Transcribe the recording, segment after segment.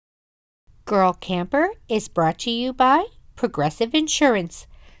Girl Camper is brought to you by Progressive Insurance.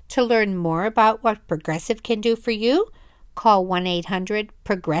 To learn more about what Progressive can do for you, call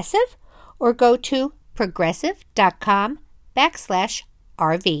 1-800-PROGRESSIVE or go to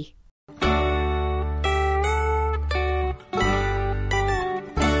progressive.com/RV.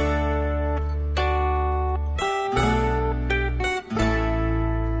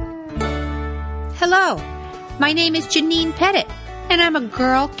 Hello, my name is Janine Pettit, and I'm a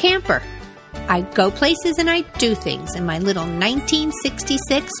girl camper. I go places and I do things in my little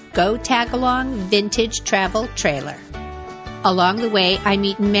 1966 Go Tag-Along vintage travel trailer. Along the way, I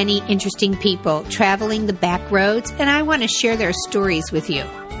meet many interesting people traveling the back roads, and I want to share their stories with you.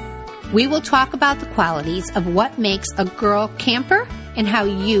 We will talk about the qualities of what makes a girl camper and how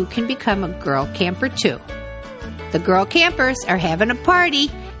you can become a girl camper too. The girl campers are having a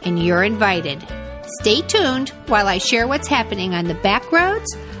party, and you're invited. Stay tuned while I share what's happening on the back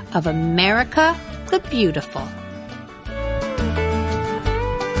roads of America the Beautiful.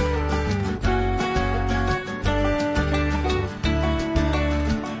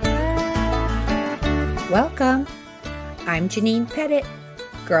 Welcome. I'm Janine Pettit,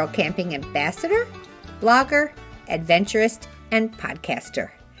 girl camping ambassador, blogger, adventurist, and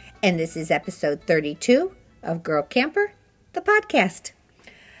podcaster. And this is episode 32 of Girl Camper, the podcast.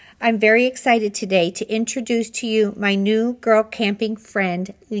 I'm very excited today to introduce to you my new girl camping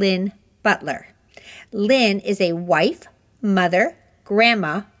friend, Lynn Butler. Lynn is a wife, mother,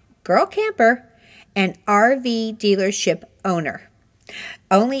 grandma, girl camper, and RV dealership owner.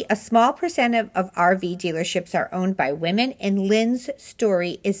 Only a small percent of RV dealerships are owned by women, and Lynn's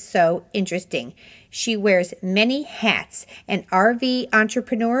story is so interesting. She wears many hats, and RV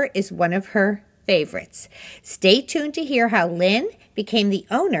entrepreneur is one of her favorites. Stay tuned to hear how Lynn became the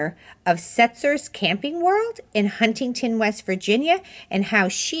owner of Setzer's Camping World in Huntington, West Virginia, and how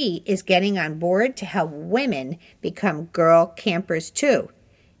she is getting on board to help women become girl campers too.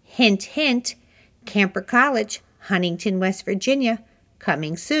 Hint, hint, Camper College, Huntington, West Virginia,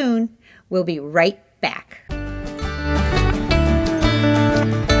 coming soon. We'll be right back.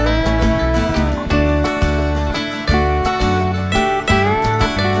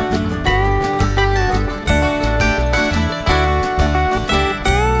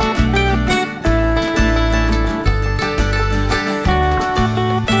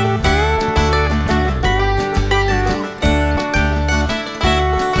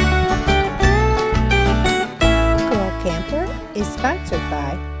 Sponsored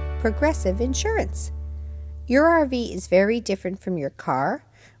by Progressive Insurance. Your RV is very different from your car,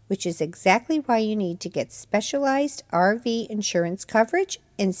 which is exactly why you need to get specialized RV insurance coverage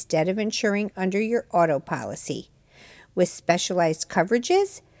instead of insuring under your auto policy. With specialized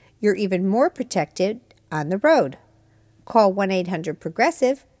coverages, you're even more protected on the road. Call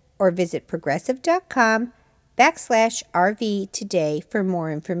 1-800-PROGRESSIVE or visit progressive.com/RV today for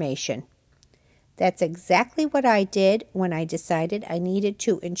more information. That's exactly what I did when I decided I needed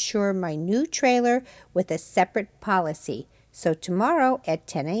to insure my new trailer with a separate policy. So tomorrow at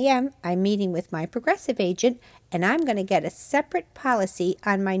 10 a.m., I'm meeting with my Progressive agent, and I'm going to get a separate policy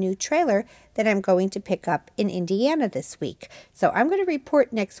on my new trailer that I'm going to pick up in Indiana this week. So I'm going to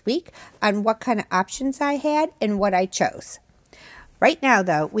report next week on what kind of options I had and what I chose. Right now,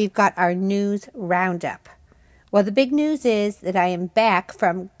 though, we've got our news roundup. Well, the big news is that I am back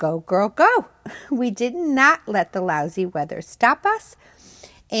from Go Girl Go. We did not let the lousy weather stop us.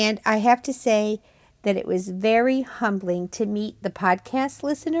 And I have to say that it was very humbling to meet the podcast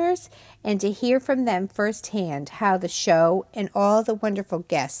listeners and to hear from them firsthand how the show and all the wonderful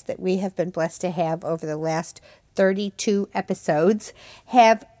guests that we have been blessed to have over the last 32 episodes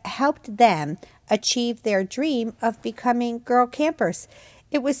have helped them achieve their dream of becoming girl campers.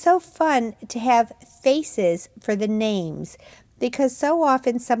 It was so fun to have faces for the names, because so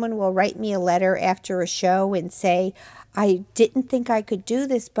often someone will write me a letter after a show and say, I didn't think I could do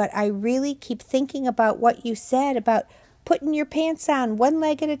this, but I really keep thinking about what you said about putting your pants on one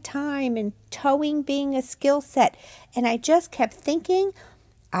leg at a time and towing being a skill set. And I just kept thinking,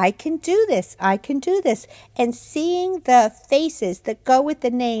 I can do this. And seeing the faces that go with the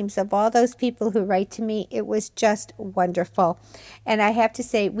names of all those people who write to me, it was just wonderful. And I have to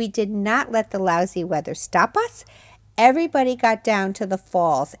say, we did not let the lousy weather stop us. Everybody got down to the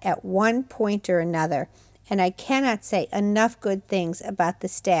falls at one point or another. And I cannot say enough good things about the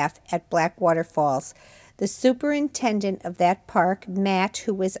staff at Blackwater Falls. The superintendent of that park, Matt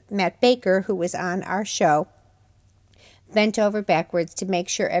Baker, who was on our show, bent over backwards to make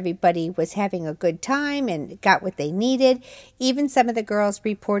sure everybody was having a good time and got what they needed. Even some of the girls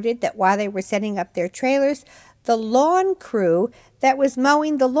reported that while they were setting up their trailers, the lawn crew that was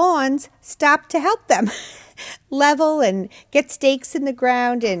mowing the lawns stopped to help them level and get stakes in the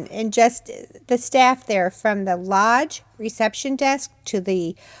ground, and just the staff there, from the lodge reception desk to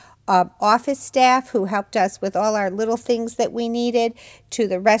the office staff who helped us with all our little things that we needed, to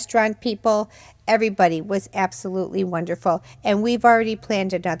the restaurant people. Everybody was absolutely wonderful. And we've already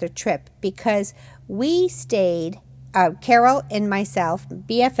planned another trip because we stayed, Carol and myself,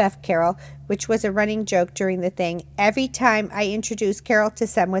 BFF Carol, which was a running joke during the thing. Every time I introduced Carol to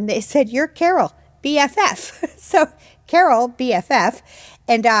someone, they said, "You're Carol, BFF." So Carol, BFF,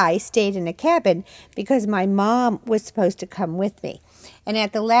 and I stayed in a cabin because my mom was supposed to come with me. And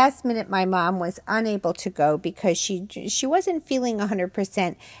at the last minute, my mom was unable to go because she wasn't feeling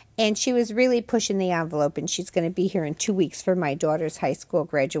 100%, and she was really pushing the envelope, and she's going to be here in 2 weeks for my daughter's high school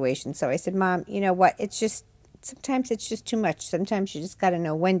graduation. So I said, "Mom, you know what? Sometimes it's just too much. Sometimes you just got to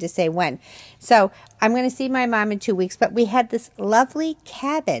know when to say when." So I'm going to see my mom in 2 weeks, but we had this lovely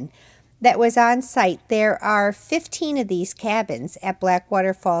cabin that was on site. There are 15 of these cabins at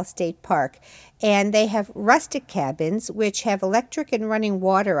Blackwater Falls State Park, and they have rustic cabins which have electric and running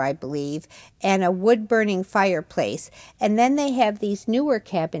water, I believe, and a wood-burning fireplace. And then they have these newer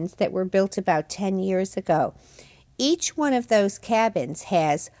cabins that were built about 10 years ago. Each one of those cabins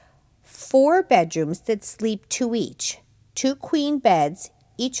has 4 bedrooms that sleep 2 each, 2 queen beds.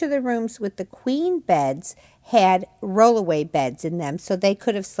 Each of the rooms with the queen beds had rollaway beds in them, so they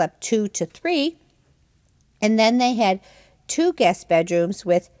could have slept 2 to 3. And then they had 2 guest bedrooms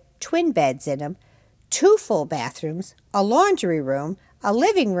with twin beds in them, 2 full bathrooms, a laundry room, a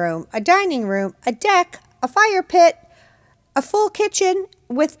living room, a dining room, a deck, a fire pit, a full kitchen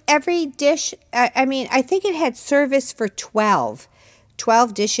with every dish. I think it had service for 12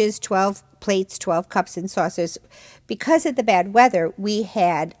 dishes, 12 plates, 12 cups and saucers. Because of the bad weather, we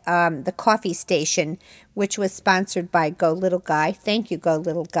had the coffee station, which was sponsored by Go Little Guy. Thank you, Go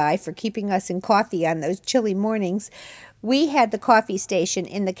Little Guy, for keeping us in coffee on those chilly mornings. We had the coffee station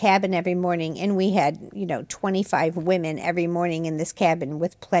in the cabin every morning, and we had, 25 women every morning in this cabin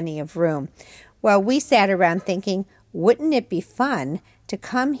with plenty of room. Well, we sat around thinking, wouldn't it be fun to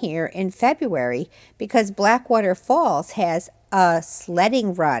come here in February, because Blackwater Falls has a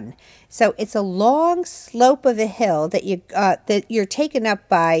sledding run. So it's a long slope of a hill that you're taken up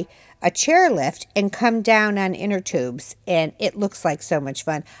by a chairlift and come down on inner tubes, and it looks like so much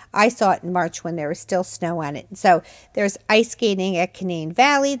fun. I saw it in March when there was still snow on it. So there's ice skating at Canaan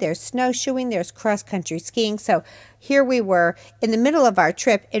Valley, there's snowshoeing, there's cross-country skiing. So here we were in the middle of our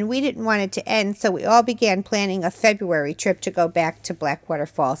trip, and we didn't want it to end, so we all began planning a February trip to go back to Blackwater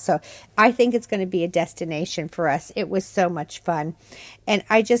Falls. So I think it's going to be a destination for us. It was so much fun. And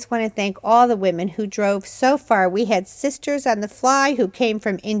I just want to thank all the women who drove so far. We had Sisters on the Fly who came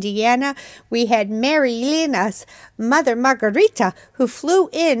from Indiana. We had Mary Lina's mother, Margarita, who flew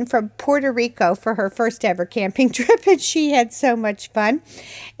in from Puerto Rico for her first ever camping trip, and she had so much fun.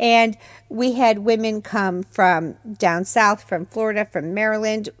 And we had women come from down south, from Florida, from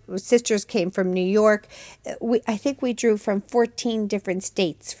Maryland. Sisters came from New York. I think we drew from 14 different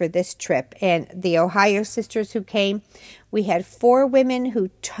states for this trip. And the Ohio sisters who came, we had 4 women who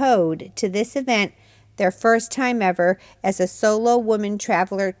towed to this event, their first time ever as a solo woman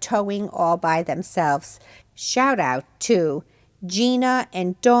traveler, towing all by themselves. Shout out to Gina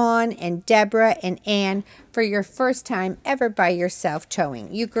and Dawn and Deborah and Ann for your first time ever by yourself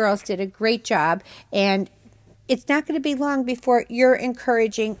towing. You girls did a great job, and it's not going to be long before you're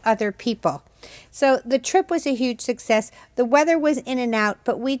encouraging other people. So the trip was a huge success. The weather was in and out,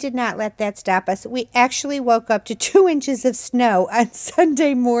 but we did not let that stop us. We actually woke up to 2 inches of snow on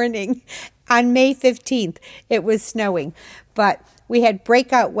Sunday morning. On May 15th, it was snowing, but we had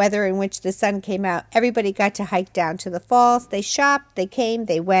breakout weather in which the sun came out. Everybody got to hike down to the falls. They shopped, they came,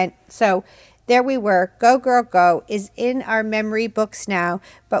 they went. So there we were. Go Girl Go is in our memory books now,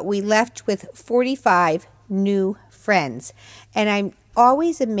 but we left with 45 new friends. And I'm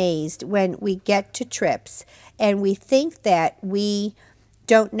always amazed when we get to trips and we think that we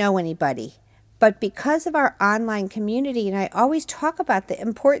don't know anybody. But because of our online community, and I always talk about the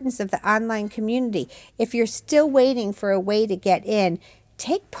importance of the online community, if you're still waiting for a way to get in,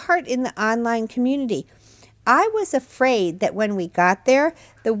 take part in the online community. I was afraid that when we got there,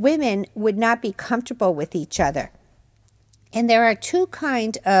 the women would not be comfortable with each other. And there are 2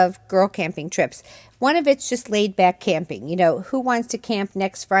 kinds of girl camping trips. One of it's just laid back camping. Who wants to camp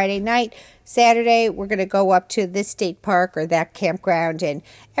next Friday night? Saturday, we're going to go up to this state park or that campground, and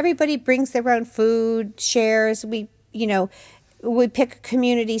everybody brings their own food, shares. We pick a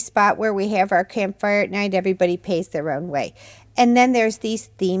community spot where we have our campfire at night. Everybody pays their own way. And then there's these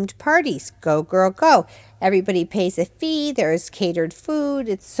themed parties. Go Girl Go. Everybody pays a fee. There's catered food.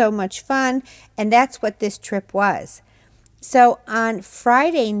 It's so much fun. And that's what this trip was. So on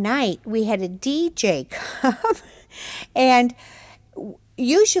Friday night, we had a DJ come. And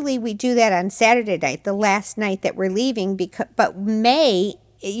usually we do that on Saturday night, the last night that we're leaving. But May,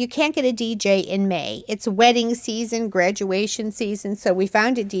 you can't get a DJ in May. It's wedding season, graduation season. So we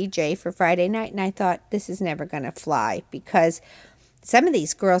found a DJ for Friday night. And I thought, this is never going to fly because some of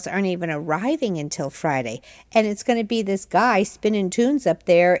these girls aren't even arriving until Friday. And it's going to be this guy spinning tunes up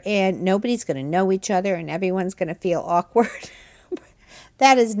there, and nobody's going to know each other, and everyone's going to feel awkward.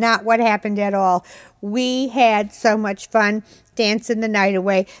 That is not what happened at all. We had so much fun dancing the night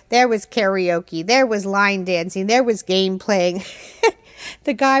away. There was karaoke. There was line dancing. There was game playing.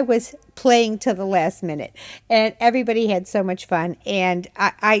 The guy was playing to the last minute. And everybody had so much fun. And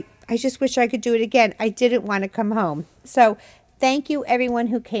I just wish I could do it again. I didn't want to come home. So thank you, everyone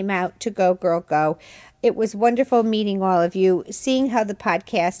who came out to Go Girl Go. It was wonderful meeting all of you, seeing how the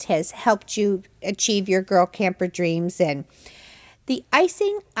podcast has helped you achieve your girl camper dreams. And the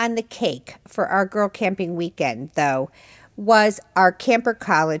icing on the cake for our girl camping weekend, though, was our camper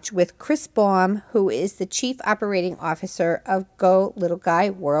college with Chris Baum, who is the Chief Operating Officer of Go Little Guy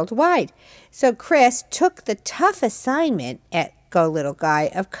Worldwide. So Chris took the tough assignment at Go Little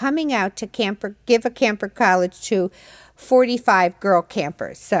Guy of coming out to give a camper college to 45 girl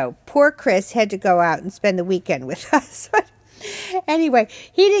campers. So poor Chris had to go out and spend the weekend with us. Anyway,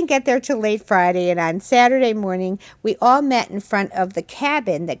 he didn't get there till late Friday, and on Saturday morning, we all met in front of the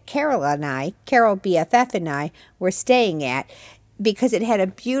cabin that Carol BFF and I, were staying at, because it had a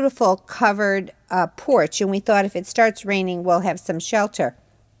beautiful covered porch, and we thought if it starts raining, we'll have some shelter.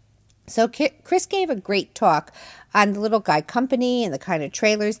 So Chris gave a great talk on the Little Guy Company and the kind of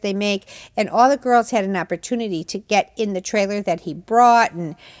trailers they make, and all the girls had an opportunity to get in the trailer that he brought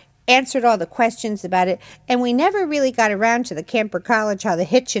and answered all the questions about it. And we never really got around to the camper college, how the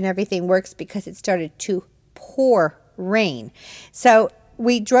hitch and everything works, because it started to pour rain. So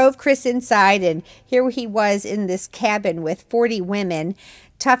we drove Chris inside, and here he was in this cabin with 40 women.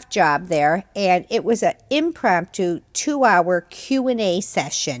 Tough job there. And it was an impromptu 2-hour Q&A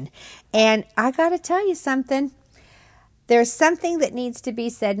session. And I got to tell you something. There's something that needs to be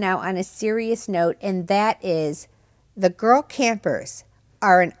said now on a serious note, and that is the girl campers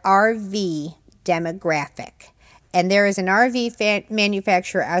are an RV demographic. And there is an RV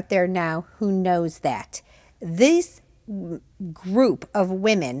manufacturer out there now who knows that. This group of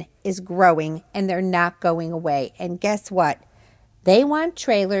women is growing, and they're not going away. And guess what? They want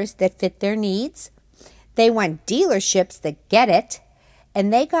trailers that fit their needs. They want dealerships that get it.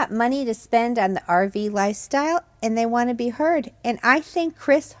 And they got money to spend on the RV lifestyle, and they want to be heard. And I think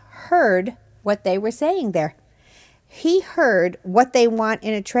Chris heard what they were saying there. He heard what they want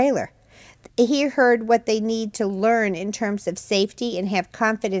in a trailer. He heard what they need to learn in terms of safety and have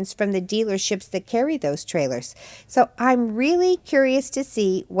confidence from the dealerships that carry those trailers. So I'm really curious to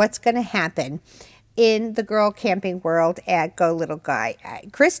see what's going to happen in the girl camping world at Go Little Guy.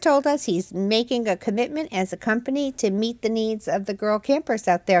 Chris told us he's making a commitment as a company to meet the needs of the girl campers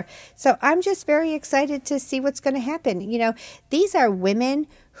out there. So I'm just very excited to see what's going to happen. You know, these are women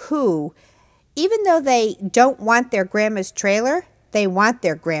who, even though they don't want their grandma's trailer, they want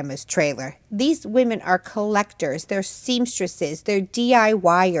their grandma's trailer. These women are collectors. They're seamstresses. They're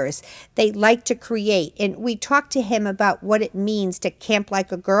DIYers. They like to create. And we talked to him about what it means to camp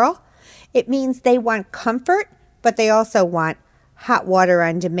like a girl. It means they want comfort, but they also want hot water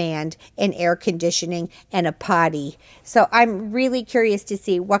on demand and air conditioning and a potty. So I'm really curious to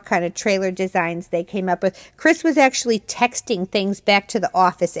see what kind of trailer designs they came up with. Chris was actually texting things back to the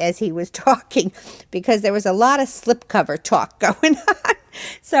office as he was talking, because there was a lot of slipcover talk going on.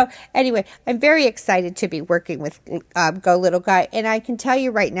 So anyway, I'm very excited to be working with Go Little Guy. And I can tell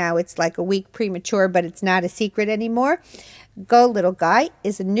you right now, it's like a week premature, but it's not a secret anymore. Go Little Guy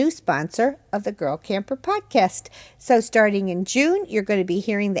is a new sponsor of the Girl Camper podcast. So starting in June, you're going to be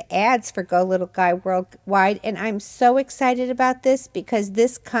hearing the ads for Go Little Guy Worldwide. And I'm so excited about this because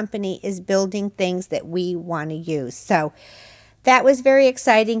this company is building things that we want to use. So that was very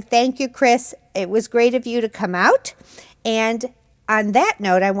exciting. Thank you, Chris. It was great of you to come out. And on that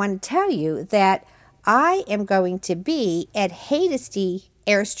note, I want to tell you that I am going to be at Haighesty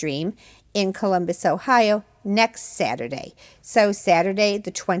Airstream in Columbus, Ohio, next Saturday. So Saturday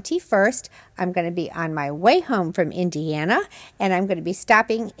the 21st, I'm going to be on my way home from Indiana, and I'm going to be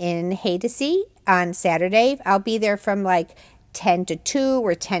stopping in Haighesty on Saturday. I'll be there from like 10 to 2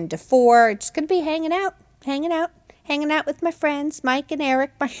 or 10 to 4. Just going to be hanging out, hanging out with my friends, Mike and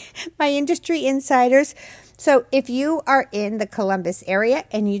Eric, my industry insiders. So if you are in the Columbus area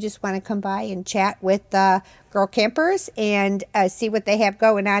and you just want to come by and chat with girl campers and see what they have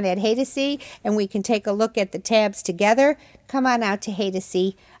going on at Hay to See, and we can take a look at the tabs together, come on out to Hay to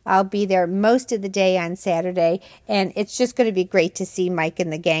See. I'll be there most of the day on Saturday, and it's just going to be great to see Mike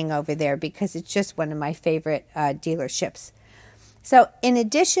and the gang over there because it's just one of my favorite dealerships. So in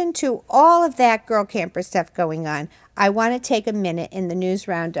addition to all of that girl camper stuff going on, I want to take a minute in the news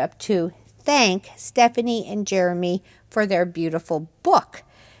roundup to thank Stephanie and Jeremy for their beautiful book.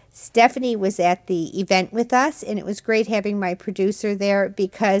 Stephanie was at the event with us, and it was great having my producer there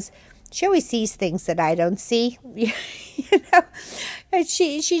because she always sees things that I don't see. And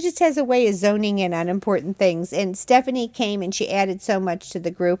she just has a way of zoning in on important things. And Stephanie came and she added so much to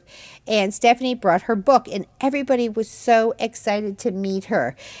the group. And Stephanie brought her book, and everybody was so excited to meet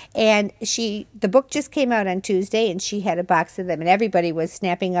her. And the book just came out on Tuesday, and she had a box of them, and everybody was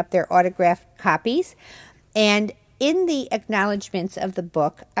snapping up their autographed copies. And in the acknowledgments of the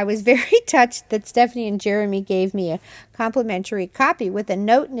book, I was very touched that Stephanie and Jeremy gave me a complimentary copy with a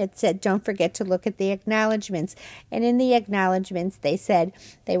note, and it said, "Don't forget to look at the acknowledgments." And in the acknowledgments, they said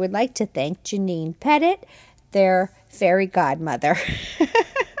they would like to thank Janine Pettit, their fairy godmother,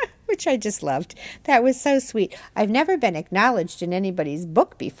 which I just loved. That was so sweet. I've never been acknowledged in anybody's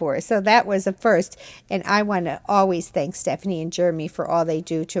book before, so that was a first. And I want to always thank Stephanie and Jeremy for all they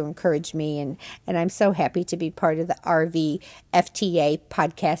do to encourage me, and I'm so happy to be part of the RV FTA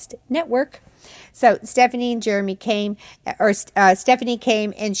podcast network. So Stephanie and Jeremy came, Stephanie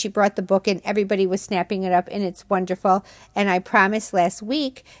came and she brought the book, and everybody was snapping it up, and it's wonderful. And I promised last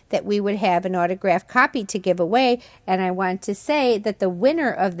week that we would have an autographed copy to give away, and I want to say that the winner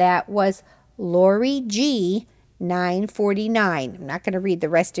of that was Lori G. 949. I'm not going to read the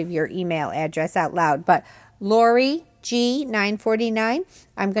rest of your email address out loud, but Lori G 949.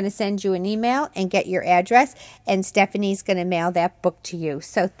 I'm going to send you an email and get your address, and Stephanie's going to mail that book to you.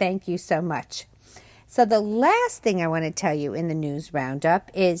 So thank you so much. So the last thing I want to tell you in the news roundup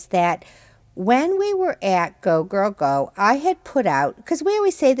is that when we were at Go Girl Go, I had put out, because we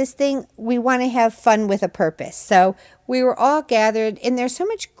always say this thing, we want to have fun with a purpose. So we were all gathered, and there's so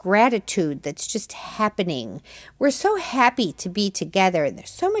much gratitude that's just happening. We're so happy to be together, and there's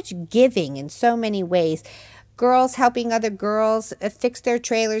so much giving in so many ways. Girls helping other girls fix their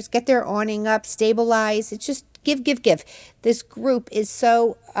trailers, get their awning up, stabilize. It's just give. This group is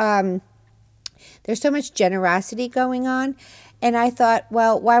so, there's so much generosity going on. And I thought,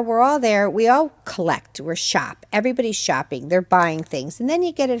 well, while we're all there, we all collect, we're shop. Everybody's shopping, they're buying things. And then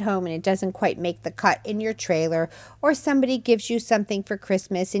you get it home and it doesn't quite make the cut in your trailer, or somebody gives you something for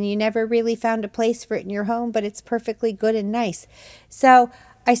Christmas and you never really found a place for it in your home, but it's perfectly good and nice. So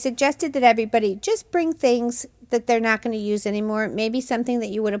I suggested that everybody just bring things that they're not going to use anymore, maybe something that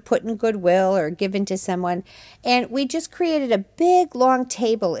you would have put in Goodwill or given to someone. And we just created a big, long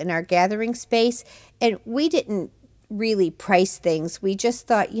table in our gathering space, and we didn't really price things. We just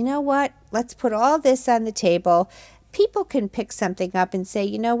thought, you know what, let's put all this on the table. People can pick something up and say,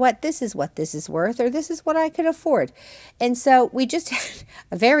 you know what this is worth, or this is what I could afford. And so we just had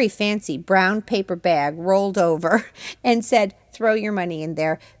a very fancy brown paper bag rolled over and said, throw your money in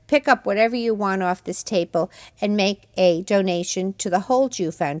there, pick up whatever you want off this table, and make a donation to the Hold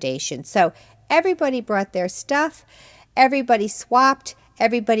You Foundation. So everybody brought their stuff, everybody swapped,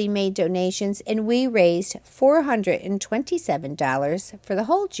 everybody made donations, and we raised $427 for the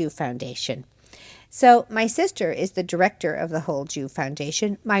Hold You Foundation. So my sister is the director of the Hold You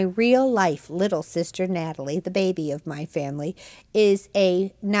Foundation. My real-life little sister, Natalie, the baby of my family, is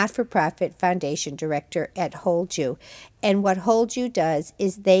a not-for-profit foundation director at Hold You. And what Hold You does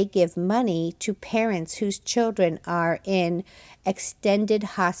is they give money to parents whose children are in extended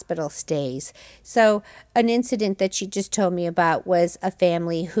hospital stays. So an incident that she just told me about was a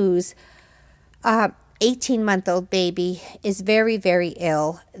family whose 18-month-old baby is very, very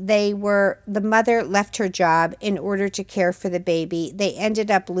ill. The mother left her job in order to care for the baby. They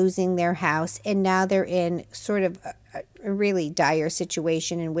ended up losing their house, and now they're in sort of a really dire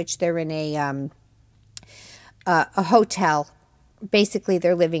situation in which they're in a hotel. Basically,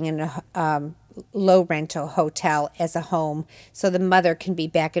 they're living in a low rental hotel as a home, so the mother can be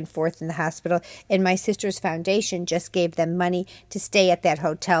back and forth in the hospital. And my sister's foundation just gave them money to stay at that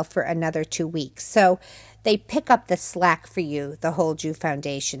hotel for another 2 weeks. So they pick up the slack for you, the Hold You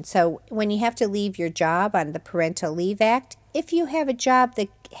Foundation. So when you have to leave your job on the Parental Leave Act, if you have a job that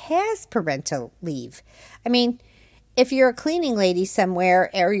has parental leave, I mean, if you're a cleaning lady somewhere,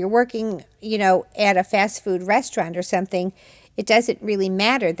 or you're working, at a fast food restaurant or something, it doesn't really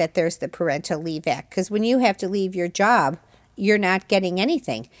matter that there's the Parental Leave Act, because when you have to leave your job, you're not getting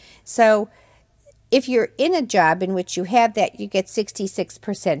anything. So if you're in a job in which you have that, you get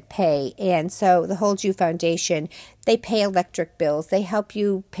 66% pay. And so the Hold You Foundation, they pay electric bills. They help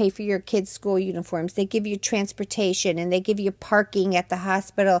you pay for your kids' school uniforms. They give you transportation, and they give you parking at the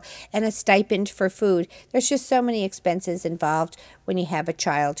hospital and a stipend for food. There's just so many expenses involved when you have a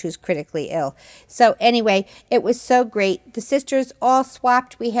child who's critically ill. So anyway, it was so great. The sisters all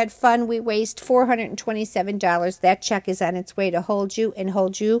swapped. We had fun. We raised $427. That check is on its way to Hold You, and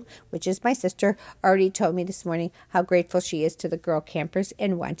Hold You, which is my sister, already told me this morning how grateful she is to the girl campers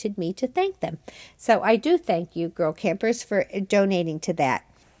and wanted me to thank them. So I do thank you, girl campers, for donating to that.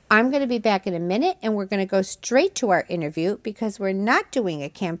 I'm going to be back in a minute, and we're going to go straight to our interview because we're not doing a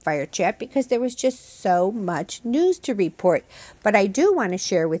campfire chat because there was just so much news to report. But I do want to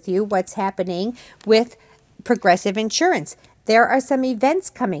share with you what's happening with Progressive Insurance. There are some events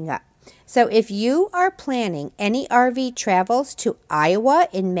coming up. So if you are planning any RV travels to Iowa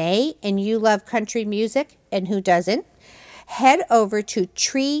in May and you love country music, and who doesn't, head over to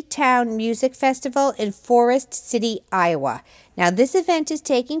Tree Town Music Festival in Forest City, Iowa. Now, this event is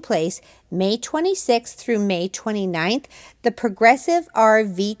taking place May 26th through May 29th. The Progressive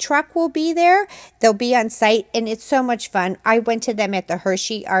RV truck will be there. They'll be on site, and it's so much fun. I went to them at the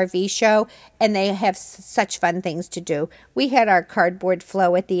Hershey RV show, and they have such fun things to do. We had our cardboard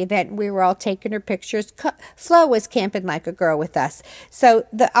Flo at the event. We were all taking her pictures. Flo was camping like a girl with us. So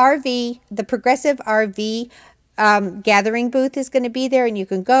the Progressive RV gathering booth is going to be there, and you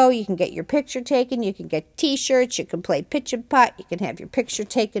can go, you can get your picture taken, you can get t-shirts, you can play pitch and putt, you can have your picture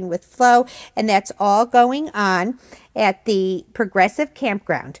taken with Flo, and that's all going on at the Progressive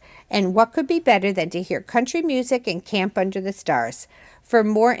Campground. And what could be better than to hear country music and camp under the stars? For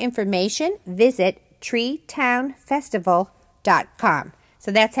more information, visit treetownfestival.com.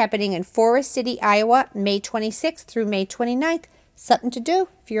 So that's happening in Forest City, Iowa, May 26th through May 29th. Something to do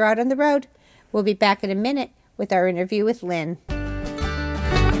if you're out on the road. We'll be back in a minute with our interview with Lynn.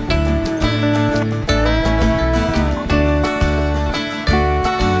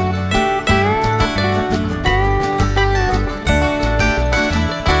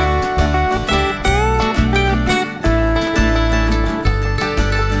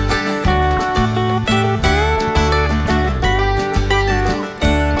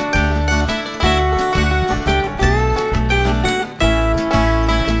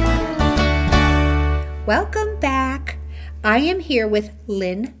 Welcome back. I am here with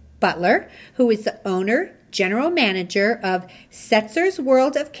Lynn Butler, who is the owner, general manager of Setzer's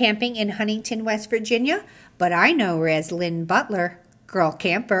World of Camping in Huntington, West Virginia, but I know her as Lynn Butler, girl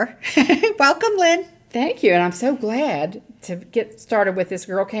camper. Welcome, Lynn. Thank you, and I'm so glad to get started with this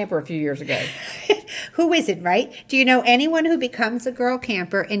girl camper a few years ago. Who isn't, right? Do you know anyone who becomes a girl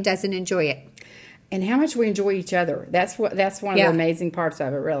camper and doesn't enjoy it? And how much we enjoy each other. That's one of the amazing parts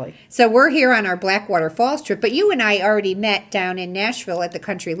of it, really. So we're here on our Blackwater Falls trip, but you and I already met down in Nashville at the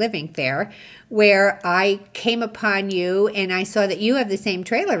Country Living Fair, where I came upon you and I saw that you have the same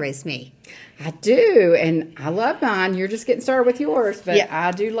trailer as me. I do, and I love mine. You're just getting started with yours, but yeah.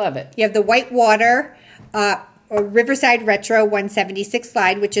 I do love it. You have the Whitewater Riverside Retro 176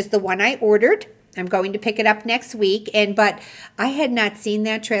 slide, which is the one I ordered. I'm going to pick it up next week, but I had not seen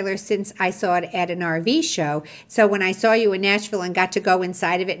that trailer since I saw it at an RV show. So when I saw you in Nashville and got to go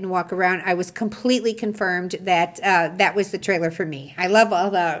inside of it and walk around, I was completely confirmed that that was the trailer for me. I love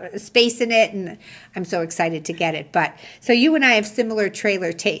all the space in it, and I'm so excited to get it. But so you and I have similar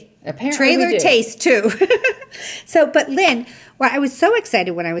trailer taste. Apparently taste too. But Lynn, well, I was so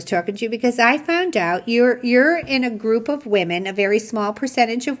excited when I was talking to you because I found out you're in a group of women, a very small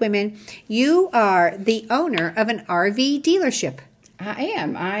percentage of women. You are the owner of an RV dealership. I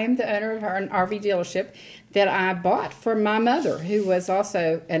am. I am the owner of an RV dealership that I bought from my mother, who was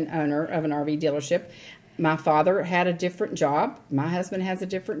also an owner of an RV dealership. My father had a different job. My husband has a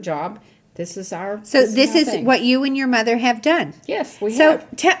different job. This is what you and your mother have done. Yes, we have.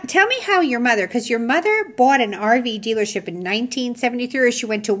 So tell me how your mother, because your mother bought an RV dealership in 1973, or she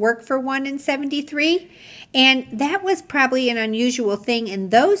went to work for one in 73, and that was probably an unusual thing in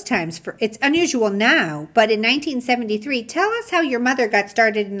those times. It's unusual now, but in 1973, tell us how your mother got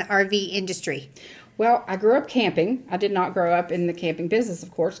started in the RV industry. Well, I grew up camping. I did not grow up in the camping business,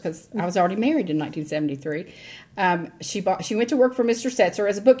 of course, because I was already married in 1973. She went to work for Mr. Setzer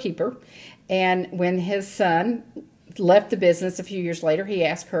as a bookkeeper, and when his son left the business a few years later, he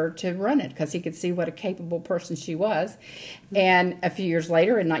asked her to run it because he could see what a capable person she was. And a few years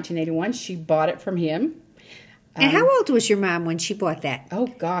later, in 1981, she bought it from him. And how old was your mom when she bought that? Oh,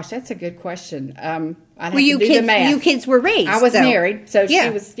 gosh, that's a good question. I'd Well, have to do the math. you kids were raised. I was married, so Yeah. she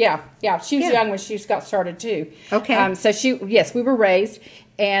was, she was young when she got started too. Okay. So we were raised,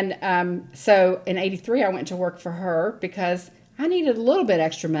 and so in '83 I went to work for her because I needed a little bit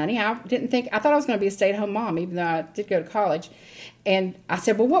extra money. I thought I was going to be a stay-at-home mom, even though I did go to college. And I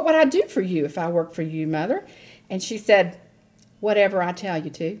said, well, what would I do for you if I worked for you, Mother? And she said, whatever I tell you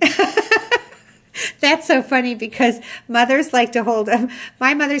to. That's so funny because mothers like to hold them.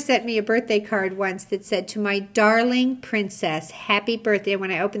 My mother sent me a birthday card once that said, to my darling princess, happy birthday. When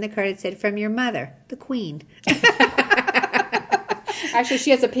I opened the card, it said, from your mother, the queen. Actually,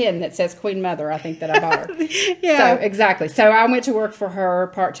 she has a pin that says Queen Mother, I think, that I bought her. Yeah. So, exactly. So, I went to work for her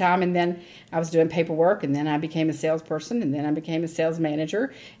part-time, and then I was doing paperwork, and then I became a salesperson, and then I became a sales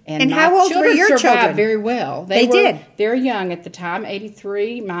manager. And how old were your children? Very well. They did. They were young at the time,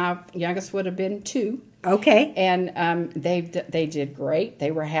 83. My youngest would have been 2. Okay. And they did great.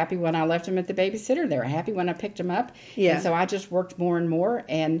 They were happy when I left them at the babysitter. They were happy when I picked them up. Yeah. And so I just worked more and more,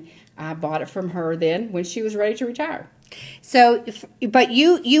 and I bought it from her then when she was ready to retire. So, but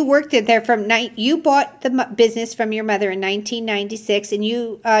you worked it there you bought the business from your mother in 1996, and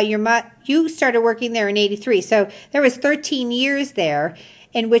you started working there in 83. So there was 13 years there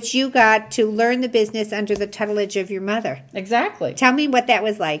in which you got to learn the business under the tutelage of your mother. Exactly. Tell me what that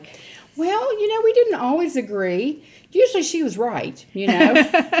was like. Well, we didn't always agree. Usually she was right,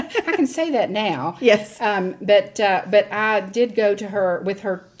 I can say that now. Yes. But I did go with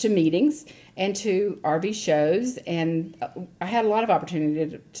her to meetings and to RV shows, and I had a lot of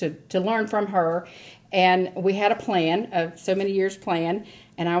opportunity to learn from her. And we had a plan, a so many years plan,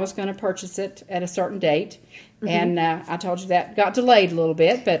 and I was going to purchase it at a certain date. Mm-hmm. And I told you that got delayed a little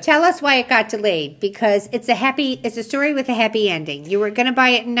bit, but tell us why it got delayed, because it's a story with a happy ending. You were going to buy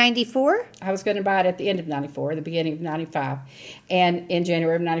it in 94? I was going to buy it at the end of 94, the beginning of 95. And in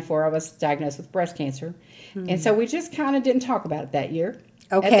January of 94, I was diagnosed with breast cancer. Mm-hmm. And so we just kind of didn't talk about it that year.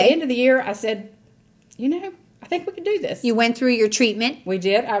 Okay. At the end of the year, I said, I think we could do this. You went through your treatment? We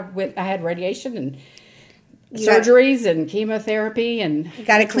did. I had radiation and surgeries and chemotherapy and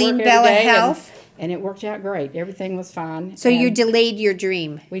got a clean bill of health. And it worked out great. Everything was fine. So you delayed your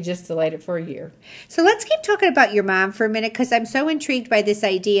dream. We just delayed it for a year. So let's keep talking about your mom for a minute, because I'm so intrigued by this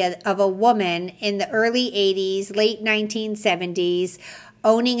idea of a woman in the early 80s, late 1970s,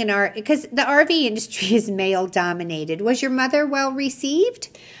 owning because the RV industry is male dominated. Was your mother well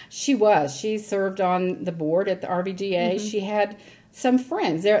received? She was. She served on the board at the RVDA. Mm-hmm. She had some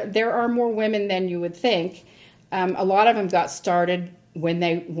friends. There are more women than you would think. A lot of them got started when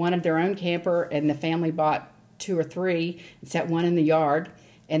they wanted their own camper, and the family bought 2 or 3 and set one in the yard,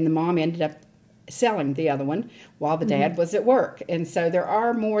 and the mom ended up selling the other one while the dad was at work. And so there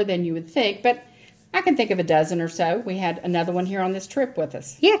are more than you would think, but I can think of a dozen or so. We had another one here on this trip with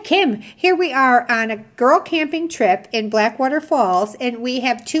us. Yeah, Kim, here we are on a girl camping trip in Blackwater Falls, and we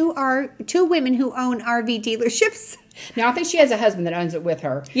have two women who own RV dealerships. Now, I think she has a husband that owns it with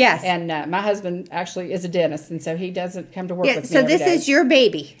her. Yes. And my husband actually is a dentist, and so he doesn't come to work with me so every this day. is your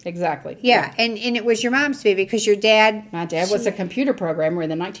baby. Exactly. Yeah, and it was your mom's baby, because your dad... My dad was a computer programmer in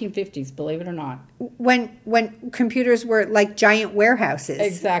the 1950s, believe it or not. When computers were like giant warehouses.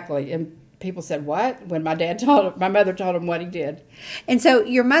 Exactly. And people said, what? When my mother told him what he did. And so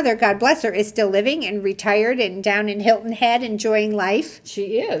your mother, God bless her, is still living and retired and down in Hilton Head enjoying life.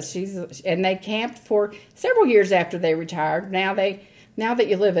 She is. And they camped for several years after they retired. Now that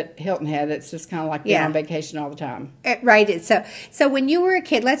you live at Hilton Head, it's just kind of like being on vacation all the time. Right. So when you were a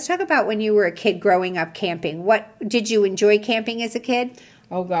kid, let's talk about when you were a kid growing up camping. What did you enjoy camping as a kid?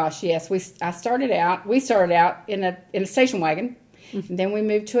 Oh gosh, yes. We started out in a station wagon, and then we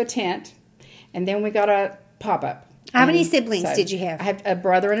moved to a tent. And then we got a pop-up. How many siblings did you have? I have a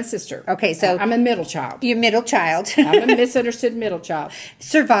brother and a sister. Okay, so... I'm a middle child. You're middle child. I'm a misunderstood middle child.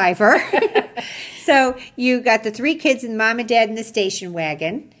 Survivor. So you got the 3 kids and mom and dad in the station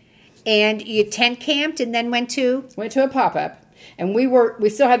wagon. And you tent camped and then went to a pop-up. And we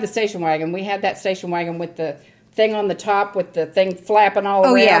still had the station wagon. We had that station wagon with the thing on the top with the thing flapping all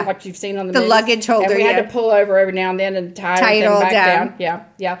around like you've seen on the movies. Luggage holder. And we had to pull over every now and then and tie it all back down.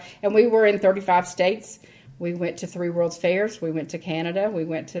 Yeah. And we were in 35 states. We went to 3 World's Fairs. We went to Canada. We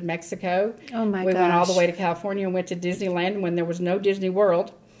went to Mexico. Oh my gosh. We went all the way to California and went to Disneyland when there was no Disney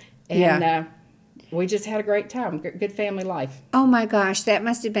World. And we just had a great time. Good family life. Oh my gosh, that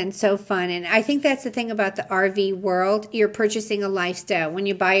must have been so fun. And I think that's the thing about the RV world. You're purchasing a lifestyle. When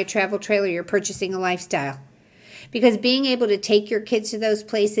you buy a travel trailer, you're purchasing a lifestyle. Because being able to take your kids to those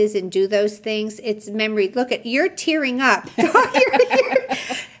places and do those things, it's memory. Look, you're tearing up.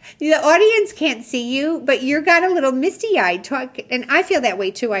 The audience can't see you, but you're got a little misty-eyed talk, and I feel that way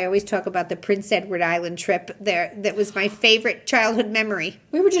too. I always talk about the Prince Edward Island trip there. That was my favorite childhood memory.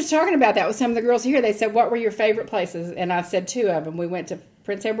 We were just talking about that with some of the girls here. They said, what were your favorite places? And I said 2 of them. We went to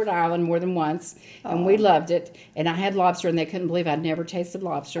Prince Edward Island more than once, and we loved it. And I had lobster, and they couldn't believe I'd never tasted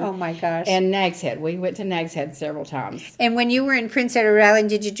lobster. Oh, my gosh. And Nag's Head. We went to Nag's Head several times. And when you were in Prince Edward Island,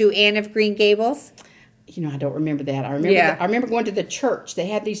 did you do Anne of Green Gables? You know, I don't remember that. I remember going to the church. They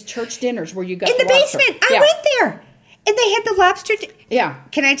had these church dinners where you got in the lobster. basement. I went there, and they had the lobster. Yeah.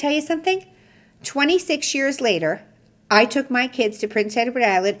 Can I tell you something? 26 years later, I took my kids to Prince Edward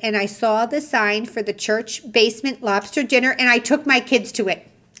Island, and I saw the sign for the church basement lobster dinner, and I took my kids to it.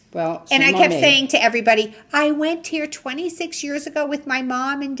 Well, and I kept saying to everybody, I went here 26 years ago with my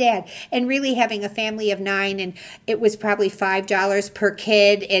mom and dad, and really having a family of 9, and it was probably $5 per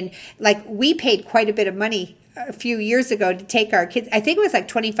kid, and like we paid quite a bit of money a few years ago to take our kids. I think it was like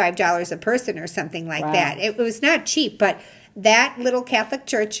 $25 a person or something like that. It was not cheap, but that little Catholic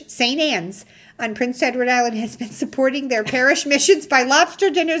church, St. Anne's, on Prince Edward Island, has been supporting their parish missions by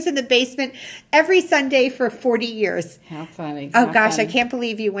lobster dinners in the basement every Sunday for 40 years. How funny. Oh, gosh, I can't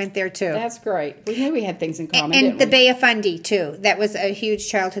believe you went there, too. That's great. We knew we had things in common, and didn't the we? Bay of Fundy, too. That was a huge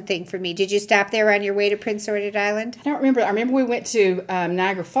childhood thing for me. Did you stop there on your way to Prince Edward Island? I don't remember. I remember we went to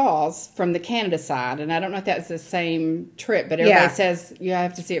Niagara Falls from the Canada side, and I don't know if that's the same trip, but everybody says you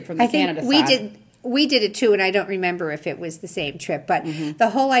have to see it from the Canada side. We did it too, and I don't remember if it was the same trip, but the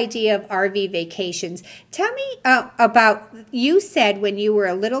whole idea of RV vacations. Tell me about, you said when you were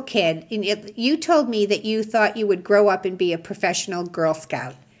a little kid, and you told me that you thought you would grow up and be a professional Girl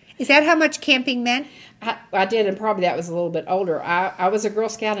Scout. Is that how much camping meant? I did, and probably that was a little bit older. I was a Girl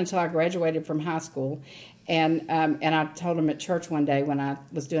Scout until I graduated from high school, and I told them at church one day when I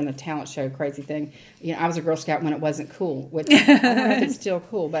was doing a talent show, crazy thing, you know, I was a Girl Scout when it wasn't cool, which I don't know if it's still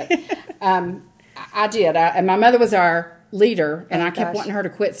cool, but I did. And my mother was our leader, and I kept wanting her to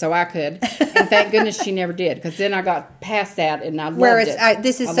quit so I could. And thank goodness she never did, because then I got past that, and I loved it.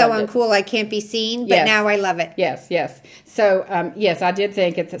 This is so uncool, I can't be seen, but now I love it. Yes. So, yes, I did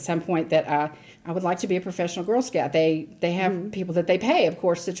think at some point that I would like to be a professional Girl Scout. They have people that they pay, of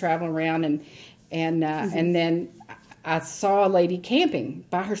course, to travel around, and then I saw a lady camping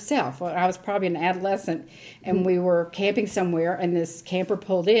by herself. I was probably an adolescent, and we were camping somewhere, and this camper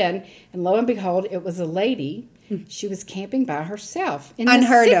pulled in, and lo and behold, it was a lady. She was camping by herself in the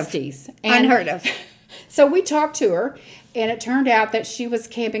 60s. Unheard of. So we talked to her, and it turned out that she was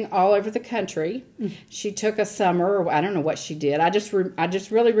camping all over the country. She took a summer, or I don't know what she did. I remember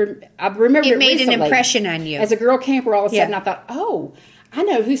it made recently. An impression on you. As a girl camper, all of a sudden I thought, oh, I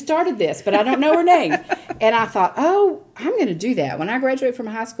know who started this, but I don't know her name. And I thought, oh, I'm going to do that. When I graduate from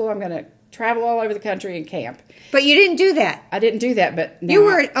high school, I'm going to travel all over the country and camp. But you didn't do that. I didn't do that, but now you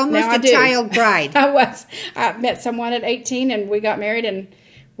were almost a child bride. I was. I met someone at 18, and we got married, and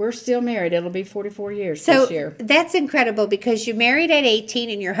we're still married. It'll be 44 years this year. So that's incredible, because you married at 18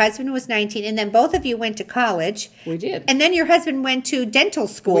 and your husband was 19, and then both of you went to college. We did. And then your husband went to dental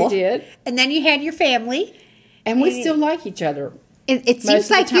school. We did. And then you had your family. And we still like each other. It seems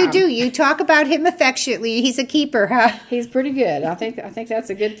like you do. You talk about him affectionately. He's a keeper, huh? He's pretty good. I think that's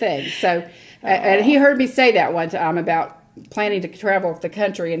a good thing. So, and he heard me say that one time about planning to travel the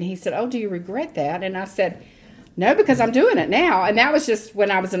country, and he said, "Oh, do you regret that?" And I said, "No, because I'm doing it now." And that was just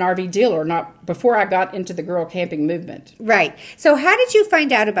when I was an RV dealer, not before I got into the girl camping movement. Right. So, how did you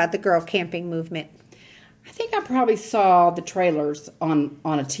find out about the girl camping movement? I think I probably saw the trailers on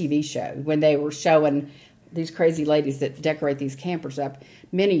a TV show when they were showing these crazy ladies that decorate these campers up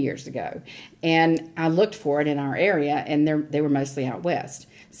many years ago. And I looked for it in our area, and they were mostly out west.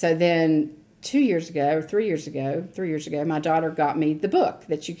 So then 3 years ago, my daughter got me the book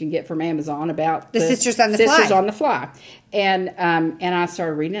that you can get from Amazon about the Sisters on the Fly. And I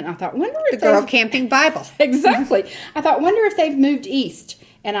started reading it, and I thought, wonder if the Girl Camping Bible. Exactly. I thought, wonder if they've moved east.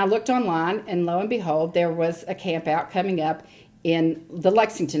 And I looked online, and lo and behold, there was a camp out coming up in the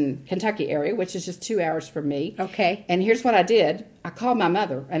Lexington, Kentucky area, which is just 2 hours from me. Okay. And here's what I did. I called my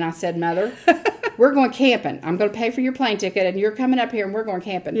mother, and I said, Mother, we're going camping. I'm going to pay for your plane ticket, and you're coming up here, and we're going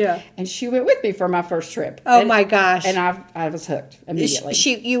camping. Yeah. And she went with me for my first trip. Oh, my gosh. And I was hooked immediately.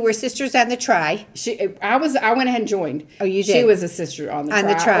 You were sisters on the Tri. I went ahead and joined. Oh, you did? She was a sister on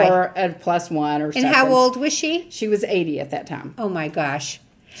the Tri. Or a +1 or something. And how old was she? She was 80 at that time. Oh, my gosh.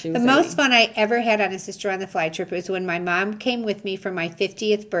 The most fun I ever had on a Sister on the Fly trip was when my mom came with me for my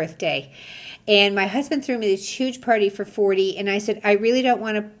 50th birthday. And my husband threw me this huge party for 40, and I said, I really don't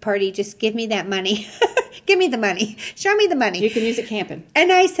want a party, just give me that money. Give me the money. Show me the money. You can use it camping.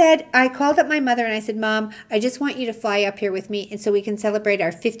 And I called up my mother and I said, Mom, I just want you to fly up here with me and so we can celebrate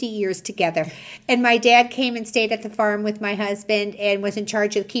our 50 years together. And my dad came and stayed at the farm with my husband and was in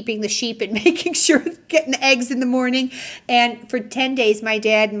charge of keeping the sheep and making sure, getting the eggs in the morning. And for 10 days, my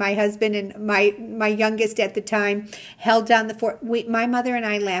dad and my husband and my youngest at the time held down the fort. My mother and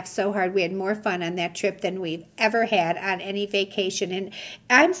I laughed so hard. We had more fun on that trip than we've ever had on any vacation. And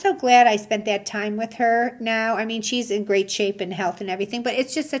I'm so glad I spent that time with her now. I mean, she's in great shape and health and everything, but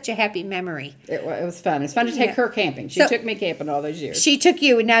it's just such a happy memory. It was fun. It's fun to take her camping. She took me camping all those years. She took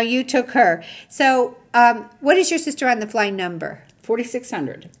you, and now you took her. So what is your sister on the fly number?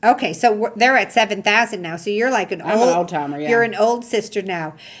 4,600. Okay, so they're at 7,000 now. So you're like an old timer. Yeah, you're an old sister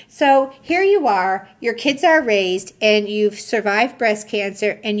now. So here you are. Your kids are raised, and you've survived breast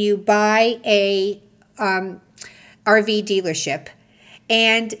cancer, and you buy a RV dealership.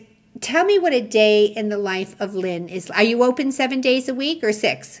 And tell me what a day in the life of Lynn is. Are you open 7 days a week or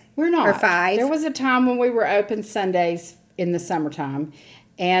 6? We're not. Or 5? There was a time when we were open Sundays in the summertime,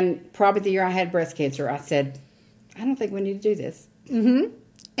 and probably the year I had breast cancer, I said, I don't think we need to do this. Mm-hmm.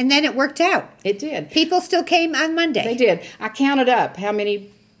 And then it worked out. It did. People still came on Monday. They did. I counted up how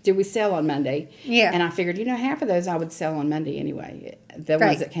many did we sell on Monday. Yeah. And I figured, half of those I would sell on Monday anyway, the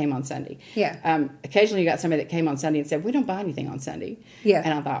ones that came on Sunday. Yeah. Occasionally you got somebody that came on Sunday and said, we don't buy anything on Sunday. Yeah.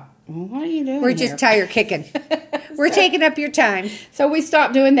 And I thought, well, what are you doing We're just tire kicking. We're taking up your time. So we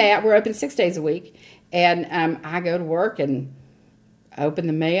stopped doing that. We're open 6 days a week. And I go to work and open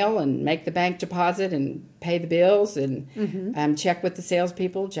the mail and make the bank deposit and pay the bills and check with the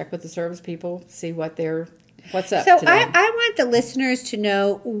salespeople, check with the service people, see what's up. So today. I want the listeners to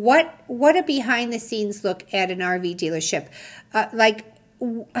know what a behind the scenes look at an RV dealership.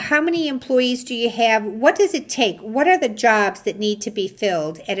 How many employees do you have? What does it take? What are the jobs that need to be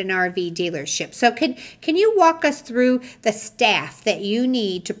filled at an RV dealership? So can you walk us through the staff that you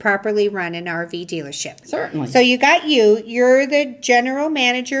need to properly run an RV dealership? Certainly. So you're the general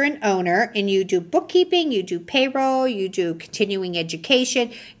manager and owner, and you do bookkeeping, you do payroll, you do continuing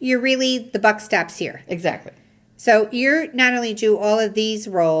education. The buck stops here. Exactly. So you're not only do all of these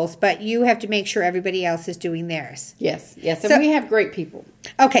roles, but you have to make sure everybody else is doing theirs. Yes. And we have great people.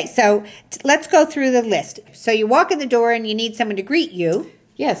 Okay, so let's go through the list. So you walk in the door and you need someone to greet you.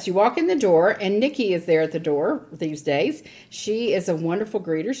 Yes, you walk in the door, and Nikki is there at the door these days. She is a wonderful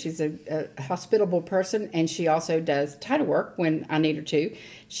greeter. She's a hospitable person, and she also does title work when I need her to.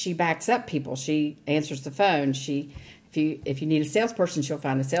 She backs up people. She answers the phone. If you need a salesperson, she'll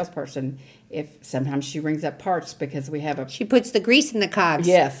find a salesperson. Sometimes she rings up parts because we have She puts the grease in the cogs.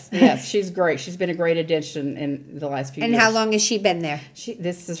 Yes, she's great. She's been a great addition in the last few years. And how long has she been there?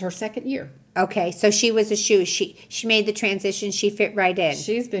 This is her second year. Okay, so she was a shoe. She made the transition. She fit right in.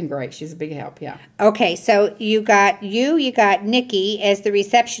 She's been great. She's a big help, yeah. Okay, so you got Nikki as the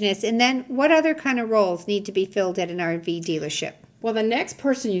receptionist, and then what other kind of roles need to be filled at an RV dealership? Well, the next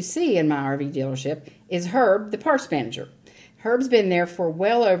person you see in my RV dealership is Herb, the parts manager. Herb's been there for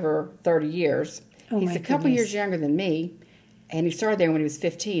well over 30 years. He's a couple years younger than me, and he started there when he was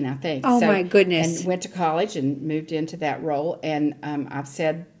 15, I think. Oh, my goodness. And went to college and moved into that role, and I've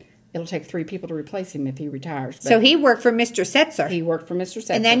said it'll take 3 people to replace him if he retires. But so he worked for Mr. Setzer. He worked for Mr.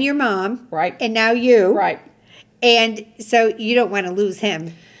 Setzer. And then your mom. Right. And now you. Right. And so you don't want to lose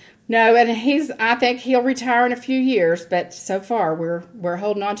him. No, and I think he'll retire in a few years, but so far we're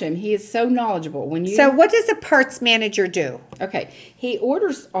holding on to him. He is so knowledgeable. So what does a parts manager do? Okay, he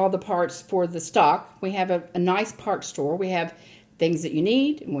orders all the parts for the stock. We have a nice parts store. We have things that you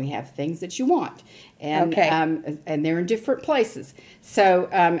need, and we have things that you want. And and they're in different places.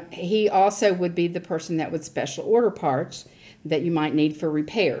 So he also would be the person that would special order parts that you might need for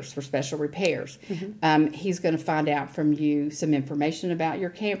special repairs. Mm-hmm. He's going to find out from you some information about your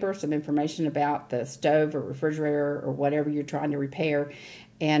camper, some information about the stove or refrigerator or whatever you're trying to repair,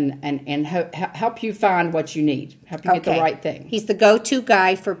 and help you find what you need, help you get the right thing. He's the go-to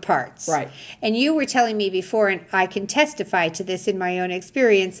guy for parts. Right. And you were telling me before, and I can testify to this in my own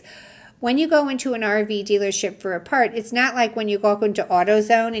experience, when you go into an RV dealership for a part, it's not like when you go into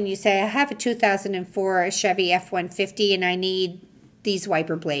AutoZone and you say, I have a 2004 Chevy F-150 and I need these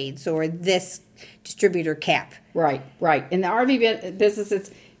wiper blades or this distributor cap. Right. In the RV business,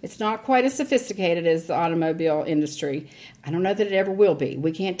 it's not quite as sophisticated as the automobile industry. I don't know that it ever will be.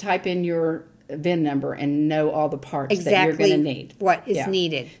 We can't type in your VIN number and know all the parts that you're going to need. What is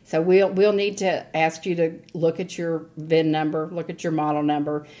needed. So we'll need to ask you to look at your VIN number, look at your model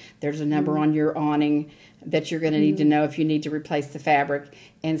number. There's a number on your awning that you're going to need to know if you need to replace the fabric.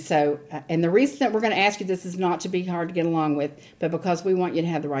 And so, and the reason that we're going to ask you this is not to be hard to get along with, but because we want you to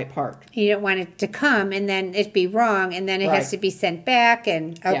have the right part. You don't want it to come and then it be wrong and then it has to be sent back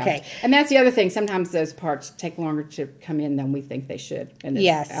and okay. Yeah. And that's the other thing. Sometimes those parts take longer to come in than we think they should. And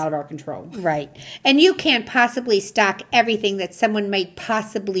it's out of our control. Right. And you can't possibly stock everything that someone might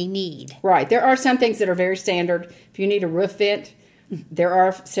possibly need. Right. There are some things that are very standard. If you need a roof vent, there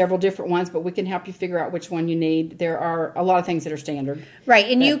are several different ones, but we can help you figure out which one you need. There are a lot of things that are standard. Right,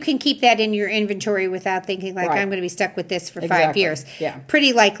 and you can keep that in your inventory without thinking like, I'm going to be stuck with this for 5 years. Yeah.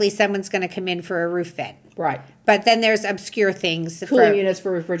 Pretty likely someone's going to come in for a roof vent. Right. But then there's obscure things. Cooling units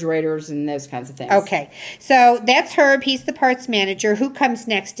for refrigerators and those kinds of things. Okay, so that's Herb. He's the parts manager. Who comes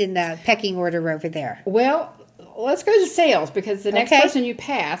next in the pecking order over there? Well, let's go to sales, because the next person you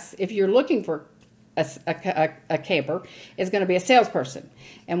pass, if you're looking for a camper, is going to be a salesperson.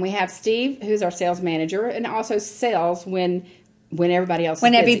 And we have Steve, who's our sales manager, and also sells when everybody else is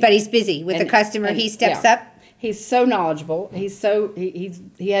busy. Everybody's busy with a customer, he steps up. He's so knowledgeable. He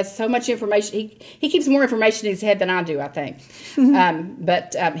has so much information. He keeps more information in his head than I do, I think.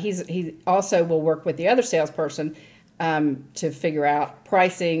 But he also will work with the other salesperson to figure out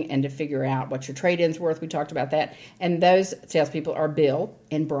pricing and to figure out what your trade-in's worth. We talked about that. And those salespeople are Bill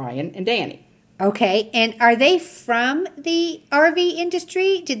and Brian and Danny. Okay, and are they from the RV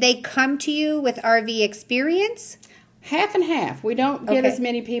industry? Did they come to you with RV experience? Half and half. We don't get as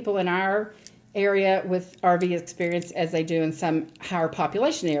many people in our area with RV experience as they do in some higher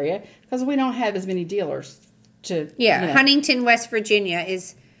population area, because we don't have as many dealers to... Yeah, Huntington, West Virginia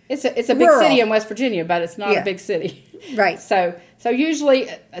is... It's a big city in West Virginia, but it's not a big city. Right. So usually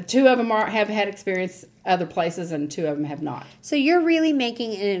 2 of them have had experience other places and 2 of them have not. So you're really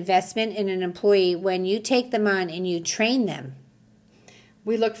making an investment in an employee when you take them on and you train them.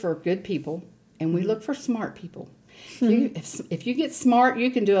 We look for good people and we look for smart people. If you get smart,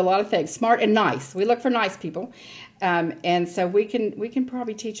 you can do a lot of things. Smart and nice. We look for nice people, and so we can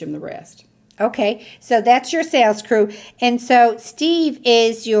probably teach them the rest. Okay, so that's your sales crew. And so Steve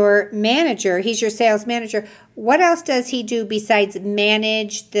is your manager. He's your sales manager. What else does he do besides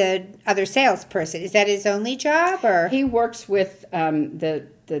manage the other salesperson? Is that his only job, or he works with the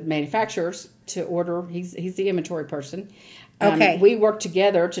manufacturers to order? He's the inventory person. Okay, we work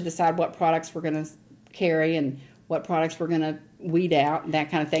together to decide what products we're going to carry and what products we're going to weed out and that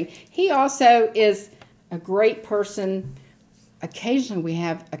kind of thing. He also is a great person. Occasionally we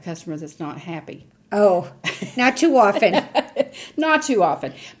have a customer that's not happy. Oh, not too often. Not too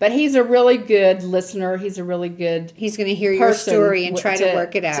often. But he's a really good listener. He's a really good He's going to hear your story and try to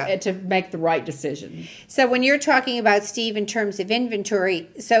work it out. To make the right decision. So when you're talking about Steve in terms of inventory,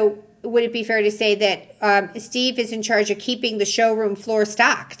 so would it be fair to say that Steve is in charge of keeping the showroom floor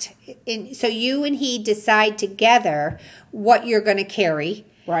stocked? So you and he decide together what you're going to carry.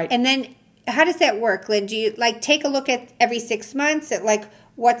 Right. And then how does that work, Lynn? Do you take a look at every 6 months at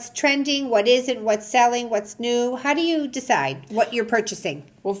what's trending, what isn't, what's selling, what's new? How do you decide what you're purchasing?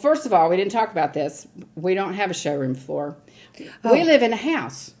 Well, first of all, we didn't talk about this. We don't have a showroom floor. We live in a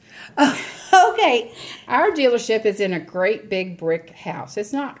house. Oh, okay. Our dealership is in a great big brick house.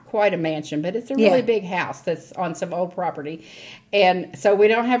 It's not quite a mansion, but it's a really big house that's on some old property. And so we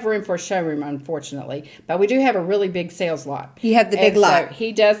don't have room for a showroom, unfortunately. But we do have a really big sales lot. You have the big lot. So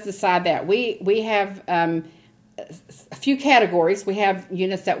he does decide that. We have a few categories. We have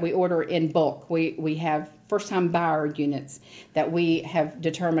units that we order in bulk. We have first-time buyer units that we have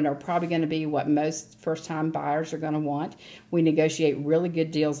determined are probably going to be what most first-time buyers are going to want. We negotiate really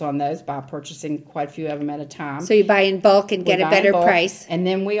good deals on those by purchasing quite a few of them at a time. So you buy in bulk and get a better price. And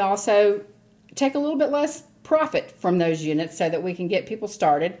then we also take a little bit less profit from those units so that we can get people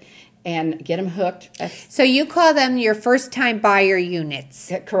started and get them hooked. So you call them your first-time buyer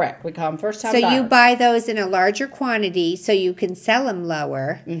units. Correct. We call them first-time buyers. So you buy those in a larger quantity so you can sell them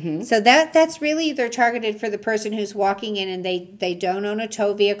lower. Mm-hmm. So that's really, they're targeted for the person who's walking in and they don't own a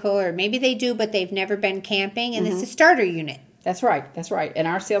tow vehicle, or maybe they do, but they've never been camping, and it's a starter unit. That's right. That's right. And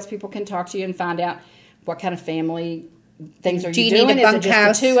our salespeople can talk to you and find out what kind of family things are you doing. Need a bunkhouse? Is it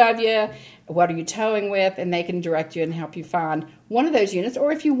just the 2 of you? What are you towing with? And they can direct you and help you find one of those units.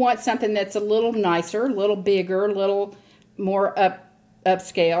 Or if you want something that's a little nicer, a little bigger, a little more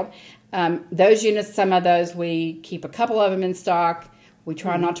upscale, those units, some of those, we keep a couple of them in stock. We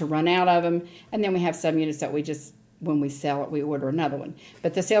try not to run out of them. And then we have some units that we just, when we sell it, we order another one.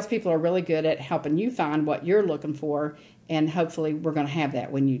 But the salespeople are really good at helping you find what you're looking for. And hopefully we're going to have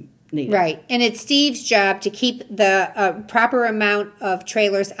that when you needed. Right. And it's Steve's job to keep the proper amount of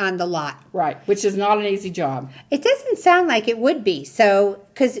trailers on the lot. Right, which is not an easy job. It doesn't sound like it would be. So,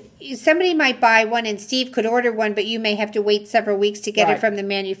 because somebody might buy one and Steve could order one, but you may have to wait several weeks to get it from the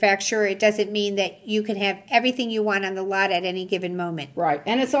manufacturer. It doesn't mean that you can have everything you want on the lot at any given moment. Right.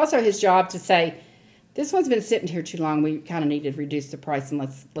 And it's also his job to say, this one's been sitting here too long. We kind of need to reduce the price and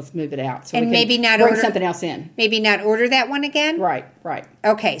let's move it out. So and we can maybe not bring order something else in. Maybe not order that one again. Right. Right.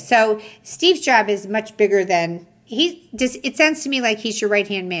 Okay. So Steve's job is much bigger than it sounds to me like he's your right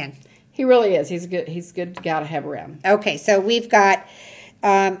hand man. He really is. He's a good guy to have around. Okay. So we've got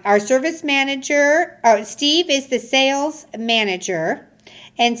our service manager. Oh, Steve is the sales manager.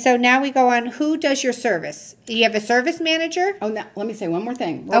 And so now we go on, who does your service? You have a service manager? Oh, now, let me say one more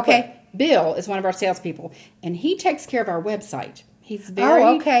thing. Okay. Quick. Bill is one of our salespeople, and he takes care of our website. He's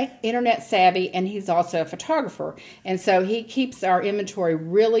very internet savvy, and he's also a photographer. And so he keeps our inventory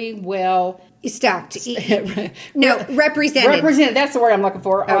really well stocked. Represented. Represented. That's the word I'm looking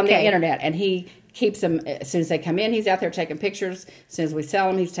for on the internet. And he keeps them as soon as they come in. He's out there taking pictures. As soon as we sell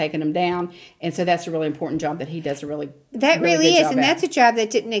them, he's taking them down. And so that's a really important job that he does a really That really is, and that's a job that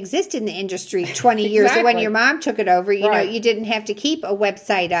didn't exist in the industry 20 years ago. When your mom took it over, you know, you didn't have to keep a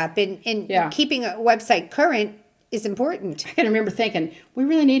website up, and keeping a website current is important. I can remember thinking, we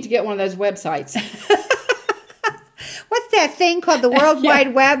really need to get one of those websites. What's that thing called the World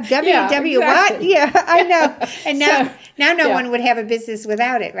Wide Web? WW what? Yeah, I know. And now no one would have a business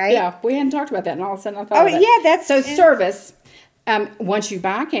without it, right? Yeah, we hadn't talked about that, and all of a sudden I thought of it. Yeah, that's... So service, once you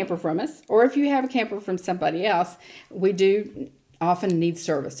buy a camper from us, or if you have a camper from somebody else, we do often need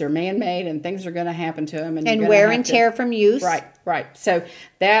service. They're man-made, and things are going to happen to them. And wear and tear from use. Right. So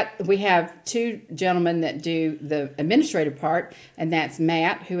that we have two gentlemen that do the administrative part, and that's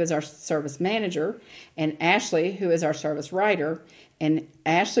Matt, who is our service manager, and Ashley, who is our service writer. And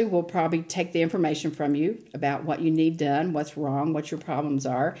Ashley will probably take the information from you about what you need done, what's wrong, what your problems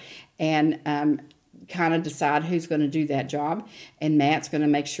are, and kind of decide who's going to do that job. And Matt's going to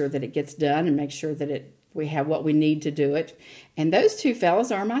make sure that it gets done and make sure that we have what we need to do it. And those two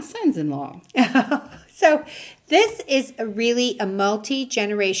fellas are my sons-in-law. So this is a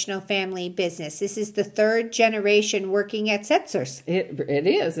multi-generational family business. This is the third generation working at Setzer's. It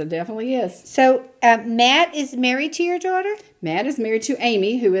is. It definitely is. So Matt is married to your daughter? Matt is married to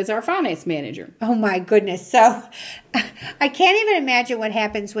Amy, who is our finance manager. Oh, my goodness. So I can't even imagine what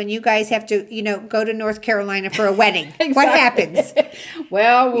happens when you guys have to, go to North Carolina for a wedding. Exactly. What happens?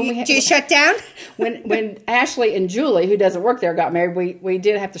 Well, do you shut down? When Ashley and Julie, who doesn't work there, got married, we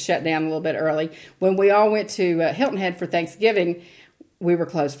did have to shut down a little bit early. When we all went to Hilton Head for Thanksgiving, we were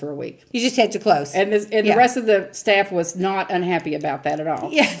closed for a week. You just had to close. And the rest of the staff was not unhappy about that at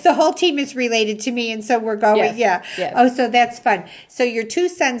all. Yeah, the whole team is related to me, and so we're going. Yes. Oh, so that's fun. So your two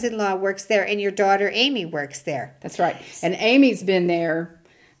sons-in-law works there, and your daughter Amy works there. That's right. And Amy's been there.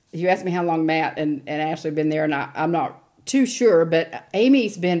 You asked me how long Matt and Ashley have been there, and I'm not too sure, but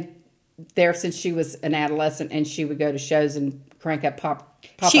Amy's been there since she was an adolescent, and she would go to shows and crank up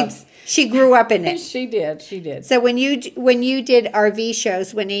pop-ups. She grew up in it. She did. So when you did RV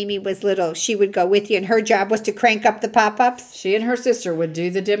shows when Amy was little, she would go with you, and her job was to crank up the pop-ups? She and her sister would do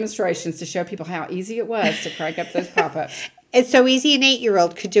the demonstrations to show people how easy it was to crank up those pop-ups. It's so easy an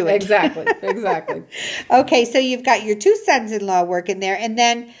 8-year-old could do it. Exactly. Okay, so you've got your two sons-in-law working there, and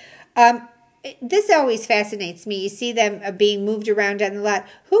then this always fascinates me. You see them being moved around on the lot.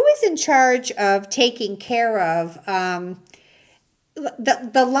 Who is in charge of taking care of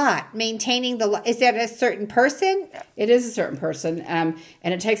the lot, maintaining the lot? Is that a certain person? It is a certain person, and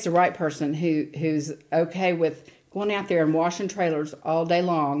it takes the right person who's okay with going out there and washing trailers all day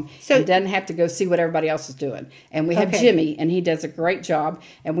long, and doesn't have to go see what everybody else is doing. And we have Jimmy, and he does a great job.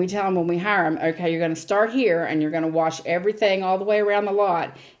 And we tell him when we hire him, okay, you're going to start here, and you're going to wash everything all the way around the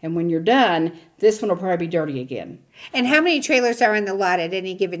lot. And when you're done, this one will probably be dirty again. And how many trailers are in the lot at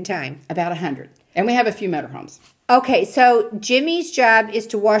any given time? About 100. And we have a few motorhomes. Okay, so Jimmy's job is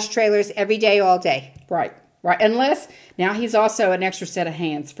to wash trailers every day, all day. Right. Unless now he's also an extra set of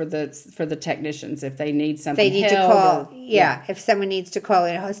hands for the technicians if they need something. They need to call. If someone needs to call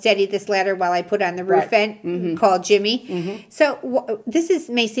in, steady this ladder while I put on the roof vent. Call Jimmy. So this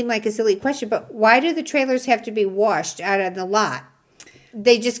may seem like a silly question, but why do the trailers have to be washed out on the lot?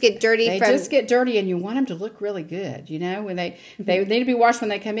 They just get dirty. They just get dirty, and you want them to look really good. When they need to be washed when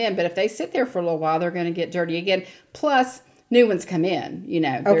they come in, but if they sit there for a little while, they're going to get dirty again. Plus, new ones come in.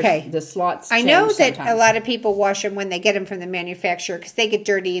 The slots. I know that sometimes. A lot of people wash them when they get them from the manufacturer because they get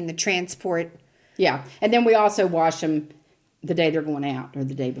dirty in the transport. Yeah, and then we also wash them the day they're going out or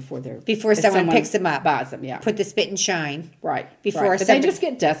the day before Before someone picks them up. Buys them, yeah. Put the spit and shine. Right. Before right. But they just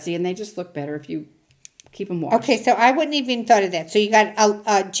get dusty and they just look better if you keep them washed. Okay, so I wouldn't even thought of that. So you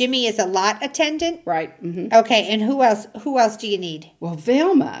got Jimmy is a lot attendant? Right. Mm-hmm. Okay, and who else do you need? Well,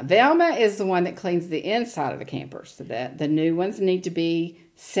 Velma is the one that cleans the inside of the campers. So that the new ones need to be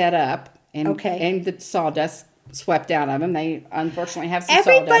set up and the sawdust swept out of them. They unfortunately have some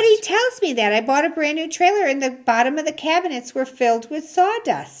Everybody sawdust. tells me that. I bought a brand new trailer and the bottom of the cabinets were filled with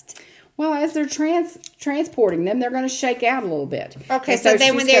sawdust. Well, as they're transporting them, they're going to shake out a little bit. Okay, so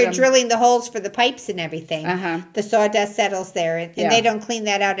then when they're drilling the holes for the pipes and everything, the sawdust settles there, and they don't clean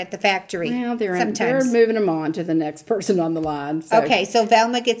that out at the factory. Well, they're sometimes moving them on to the next person on the line. So. Okay, so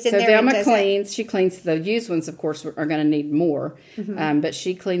Velma gets in there. So Velma and cleans. She cleans the used ones. Of course, are going to need more, but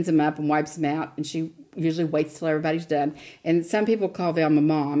she cleans them up and wipes them out, and she usually waits till everybody's done. And some people call Velma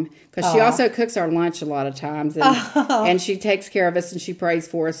Mom because she also cooks our lunch a lot of times, and she takes care of us and she prays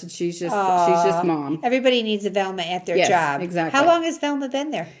for us, and she's just Mom. Everybody needs a Velma at their job. Exactly. How long has Velma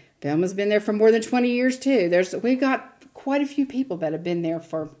been there? Velma's been there for more than 20 years too. We got quite a few people that have been there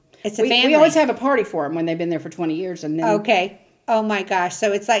for. It's a family. We always have a party for them when they've been there for 20 years, and then Oh my gosh!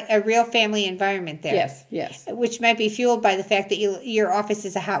 So it's like a real family environment there. Yes. Which might be fueled by the fact that your office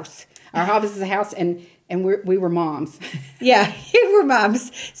is a house. Our office is a house, and we were moms. Yeah, you were moms.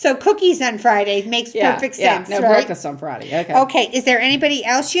 So cookies on Friday makes perfect sense. No, right? breakfast on Friday. Okay. Is there anybody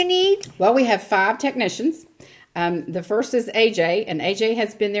else you need? Well, we have 5 technicians. The first is AJ, and AJ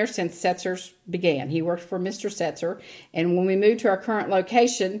has been there since Setzer's began. He worked for Mr. Setzer, and when we moved to our current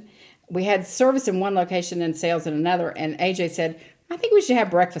location, we had service in one location and sales in another, and AJ said, I think we should have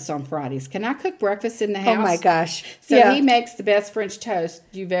breakfast on Fridays. Can I cook breakfast in the house? Oh, my gosh. So he makes the best French toast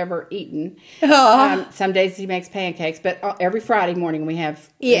you've ever eaten. Some days he makes pancakes, but every Friday morning we have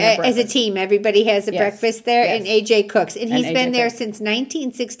as a team, everybody has a breakfast there, yes. and AJ cooks. And he's been there cooks. since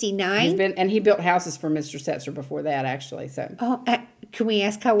 1969. And he built houses for Mr. Setzer before that, actually. So. Can we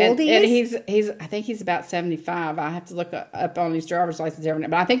ask how old he is? And he's I think he's about 75. I have to look up on his driver's license every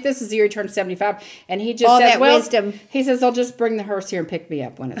night. But I think this is the year he turned 75. And he just says, wisdom. He says, I'll just bring the hearse here and pick me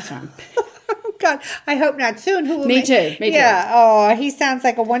up when it's time. Oh, God. I hope not soon. Me too. Yeah. Oh, he sounds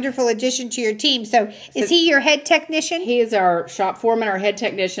like a wonderful addition to your team. So is he your head technician? He is our shop foreman, our head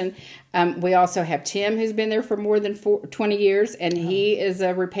technician. We also have Tim, who's been there for more than 20 years, and he is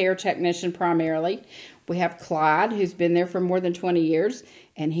a repair technician primarily. We have Clyde, who's been there for more than 20 years,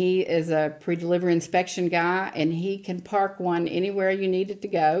 and he is a pre-delivery inspection guy, and he can park one anywhere you need it to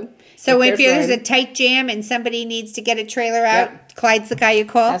go. So if there's a tight jam and somebody needs to get a trailer out, Clyde's the guy you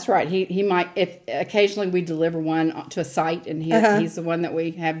call? That's right. He might, if occasionally we deliver one to a site, and he's the one that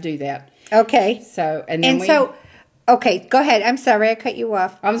we have do that. Okay. So, okay, go ahead. I'm sorry, I cut you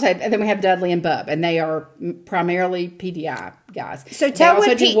off. I'm saying, and then we have Dudley and Bub, and they are primarily PDI guys. So tell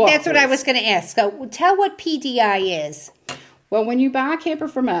that's what I was going to ask. So tell what PDI is. Well, when you buy a camper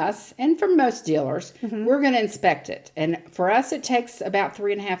from us, and from most dealers, we're going to inspect it. And for us, it takes about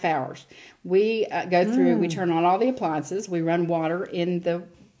 3.5 hours. We go through, we turn on all the appliances, we run water in the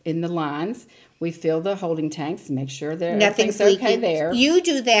lines, we fill the holding tanks, make sure that nothing's everything's okay leaking. there. You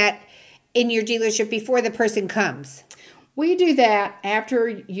do that in your dealership before the person comes. We do that after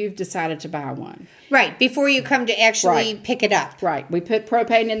you've decided to buy one. Right, before you come to actually pick it up. Right. We put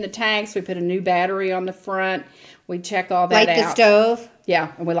propane in the tanks. We put a new battery on the front. We check all that out. Light the stove?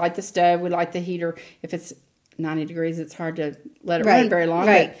 Yeah, and we light the stove. We light the heater. If it's 90 degrees, it's hard to let it run very long.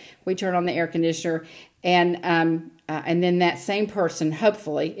 Right. But we turn on the air conditioner. And then that same person,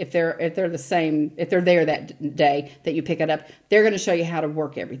 hopefully, if they're there that day that you pick it up, they're going to show you how to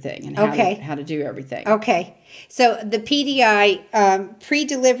work everything and how to do everything. Okay. So the PDI,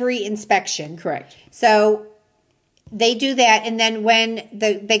 pre-delivery inspection. Correct. So they do that, and then when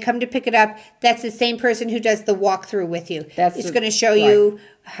they come to pick it up, that's the same person who does the walkthrough with you. It's going to show you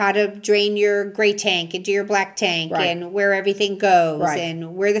how to drain your gray tank into your black tank, and where everything goes,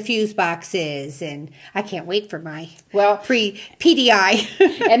 and where the fuse box is. And I can't wait for my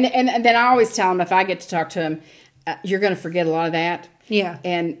pre-PDI. and then I always tell them, if I get to talk to them, you're going to forget a lot of that. Yeah.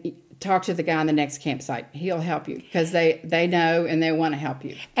 And talk to the guy on the next campsite. He'll help you because they know and they want to help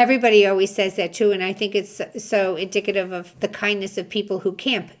you. Everybody always says that too, and I think it's so indicative of the kindness of people who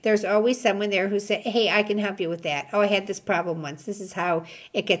camp. There's always someone there who says, hey, I can help you with that. Oh, I had this problem once. This is how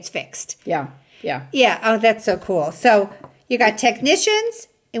it gets fixed. Yeah. Oh, that's so cool. So you got technicians,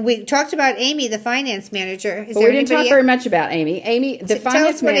 and we talked about Amy, the finance manager. We didn't talk very much about Amy. Amy, the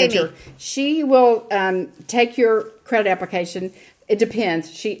finance manager, she will take your credit application. It depends.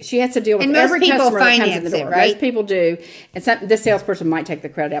 She has to deal with And most every people customer that comes in finance the it, door. right? Most people do. And this salesperson might take the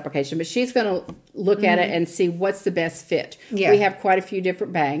credit application, but she's going to look at it and see what's the best fit. Yeah. We have quite a few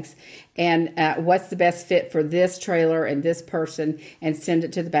different banks, and what's the best fit for this trailer and this person, and send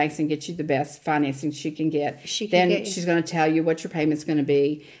it to the banks and get you the best financing she can get. She's going to tell you what your payment's going to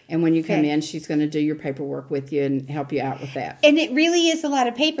be, and when you come in, she's going to do your paperwork with you and help you out with that. And it really is a lot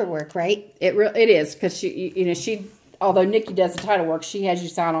of paperwork, right? It is, because she. Although Nikki does the title work, she has you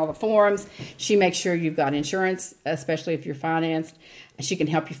sign all the forms. She makes sure you've got insurance, especially if you're financed. She can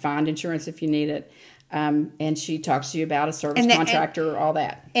help you find insurance if you need it. And she talks to you about a service contractor, all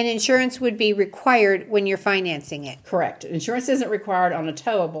that. And insurance would be required when you're financing it. Correct. Insurance isn't required on a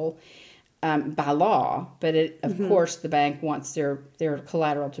towable by law, but of course the bank wants their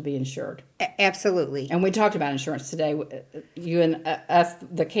collateral to be insured. Absolutely. And we talked about insurance today. You and us,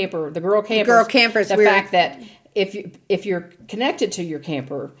 the girl campers. Girl campers. The fact that if you're connected to your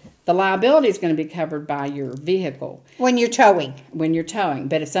camper, the liability is going to be covered by your vehicle. When you're towing.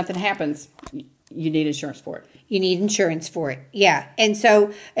 But if something happens, you need insurance for it. You need insurance for it. Yeah.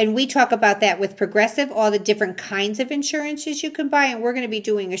 And we talk about that with Progressive, all the different kinds of insurances you can buy. And we're going to be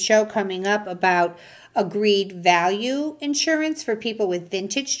doing a show coming up about agreed value insurance for people with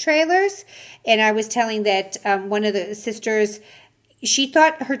vintage trailers. And I was telling that one of the sisters, she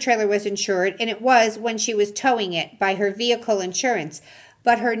thought her trailer was insured, and it was when she was towing it by her vehicle insurance.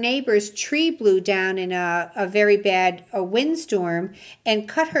 But her neighbor's tree blew down in a very bad windstorm and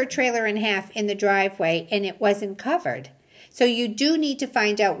cut her trailer in half in the driveway, and it wasn't covered. So you do need to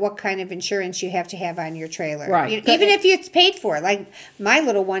find out what kind of insurance you have to have on your trailer. Right. Even if it's paid for. Like my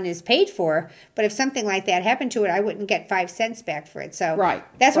little one is paid for, but if something like that happened to it, I wouldn't get 5 cents back for it. So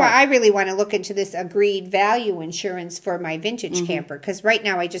that's why I really want to look into this agreed value insurance for my vintage camper. Because right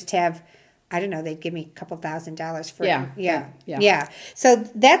now I just have, I don't know, they'd give me a couple $1,000s for it. Yeah. So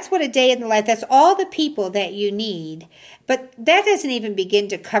that's what a day in the life, that's all the people that you need. But that doesn't even begin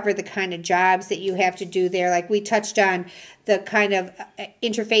to cover the kind of jobs that you have to do there. Like we touched on the kind of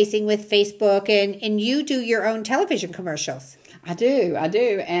interfacing with Facebook, and you do your own television commercials. I do.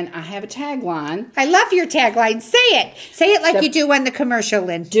 And I have a tagline. I love your tagline. Say it like you do on the commercial,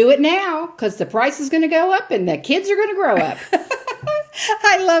 Lynn. Do it now, because the price is going to go up and the kids are going to grow up.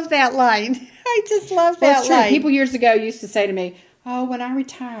 I love that line. I just love that it's true. line. People years ago used to say to me, oh, when I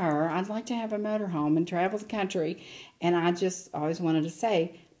retire, I'd like to have a motorhome and travel the country. And I just always wanted to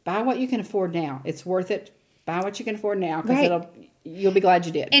say, buy what you can afford now. It's worth it. Buy what you can afford now, because you'll be glad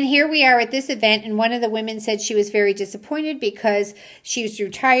you did. And here we are at this event, and one of the women said she was very disappointed because she was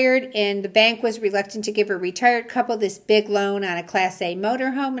retired, and the bank was reluctant to give a retired couple this big loan on a Class A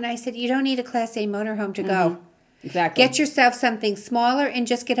motorhome. And I said, you don't need a Class A motorhome to go. Exactly. Get yourself something smaller and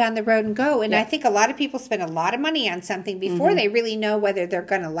just get on the road and go. And I think a lot of people spend a lot of money on something before they really know whether they're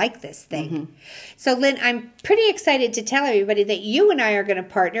going to like this thing. So, Lynn, I'm pretty excited to tell everybody that you and I are going to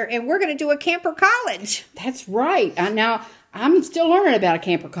partner, and we're going to do a camper college. That's right. Now, I'm still learning about a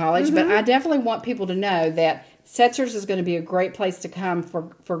camper college, but I definitely want people to know that Setzer's is going to be a great place to come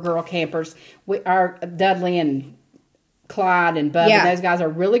for girl campers. Our Dudley and Clyde and Bubba, those guys are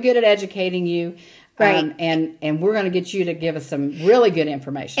really good at educating you. Right. And we're going to get you to give us some really good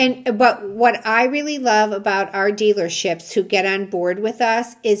information. But what I really love about our dealerships who get on board with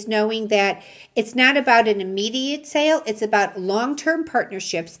us is knowing that it's not about an immediate sale. It's about long-term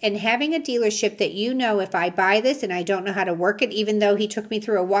partnerships and having a dealership that if I buy this and I don't know how to work it, even though he took me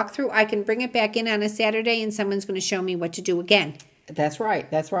through a walkthrough, I can bring it back in on a Saturday and someone's going to show me what to do again. That's right.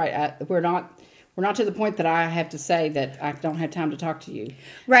 We're not to the point that I have to say that I don't have time to talk to you.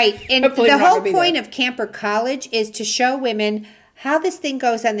 Right. And the whole point of Camper College is to show women how this thing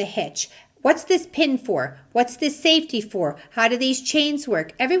goes on the hitch. What's this pin for? What's this safety for? How do these chains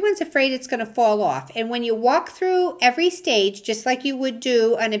work? Everyone's afraid it's going to fall off. And when you walk through every stage, just like you would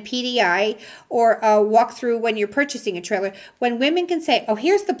do on a PDI or a walk through when you're purchasing a trailer, when women can say, oh,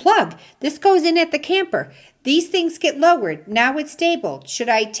 here's the plug. This goes in at the camper. These things get lowered. Now it's stable. Should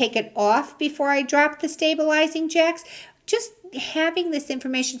I take it off before I drop the stabilizing jacks? Just having this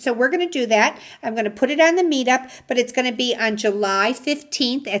information. So we're going to do that. I'm going to put it on the meetup, but it's going to be on July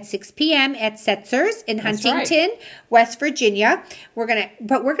 15th at 6 p.m. at Setzer's in Huntington, West Virginia. We're going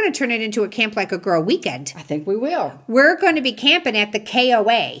to turn it into a Camp Like a Girl weekend. I think we will. We're going to be camping at the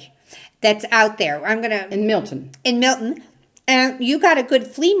KOA that's out there. In Milton. You got a good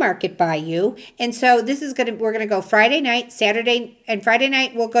flea market by you. And so we're gonna go Friday night, Saturday, and Friday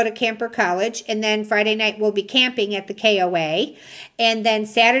night we'll go to Camper College, and then Friday night we'll be camping at the KOA. And then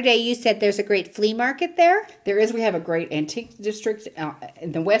Saturday, you said there's a great flea market there? There is. We have a great antique district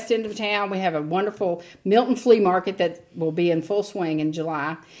in the west end of town. We have a wonderful Milton flea market that will be in full swing in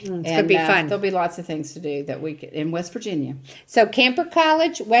July. It's gonna be fun. There'll be lots of things to do in West Virginia. So Camper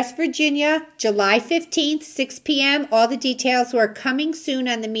College, West Virginia, July 15th, 6 p.m. All the details are coming soon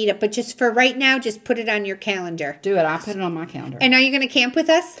on the meetup, but just for right now, just put it on your calendar. Do it. I'll put it on my calendar. And are you going to camp with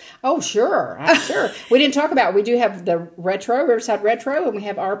us? Oh, sure. Sure. We didn't talk about it. We do have the Riverside Retro, and we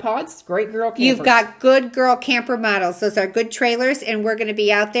have our pods. Great girl campers. You've got good girl camper models. Those are good trailers, and we're going to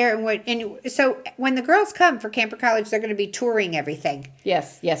be out there. And so when the girls come for Camper College, they're going to be touring everything.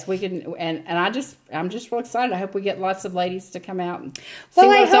 Yes, we can. And I'm just real excited. I hope we get lots of ladies to come out and see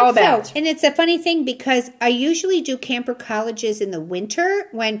what it's all about. So. And it's a funny thing because I usually do camper colleges in the winter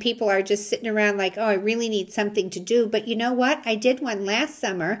when people are just sitting around like, oh, I really need something to do. But you know what? I did one last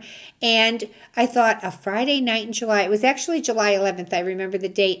summer, and I thought a Friday night in July. It was actually July 11th. I remember the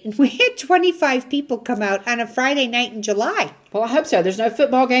date. And we had 25 people come out on a Friday night in July. Well, I hope so. There's no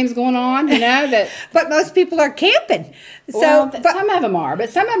football games going on, that. But most people are camping. Some of them are, but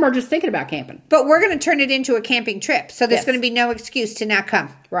some of them are just thinking about camping. But we're going to turn it into a camping trip, so there's Yes. going to be no excuse to not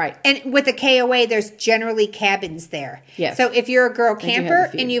come. Right. And with the KOA, there's generally cabins there. Yes. So if you're a girl camper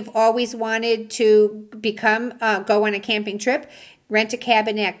few. and you've always wanted to go on a camping trip, rent a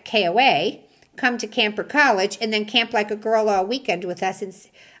cabin at KOA, come to Camper College, and then camp like a girl all weekend with us. And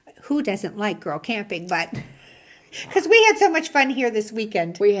who doesn't like girl camping? But because we had so much fun here this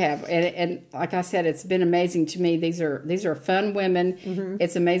weekend. We have, and like I said, it's been amazing to me. These are fun women. Mm-hmm.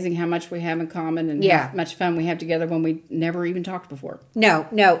 It's amazing how much we have in common and how much fun we have together when we never even talked before. No,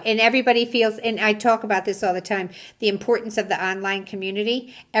 and everybody feels, and I talk about this all the time, the importance of the online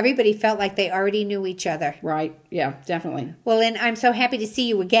community. Everybody felt like they already knew each other. Right, yeah, definitely. Well, Lynn, I'm so happy to see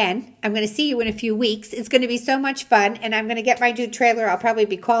you again. I'm going to see you in a few weeks. It's going to be so much fun, and I'm going to get my new trailer. I'll probably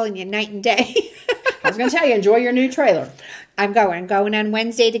be calling you night and day. I was going to tell you, enjoy your new trailer. I'm going on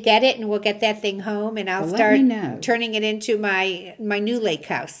Wednesday to get it, and we'll get that thing home, and I'll start turning it into my new lake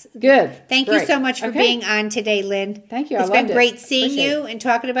house. Good. Thank you so much for being on today, Lynn. Thank you. It's been great seeing you and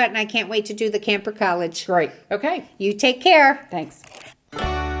talking about it, and I can't wait to do the Camper College. Great. Okay. You take care. Thanks.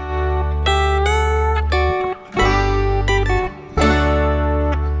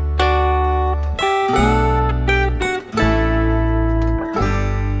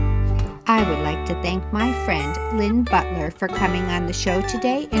 I would like to thank my friend Lynn Butler for coming on the show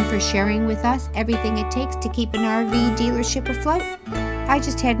today and for sharing with us everything it takes to keep an RV dealership afloat. I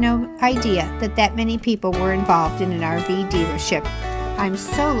just had no idea that many people were involved in an RV dealership. I'm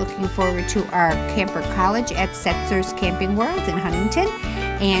so looking forward to our Camper College at Setzer's Camping World in Huntington,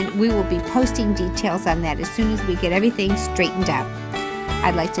 and we will be posting details on that as soon as we get everything straightened out.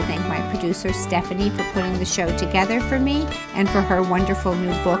 I'd like to thank my producer, Stephanie, for putting the show together for me and for her wonderful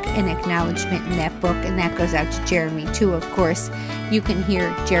new book and acknowledgement in that book. And that goes out to Jeremy, too, of course. You can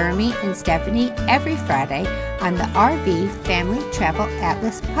hear Jeremy and Stephanie every Friday on the RV Family Travel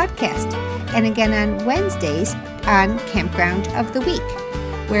Atlas podcast. And again on Wednesdays on Campground of the Week,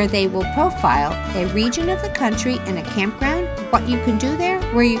 where they will profile a region of the country and a campground, what you can do there,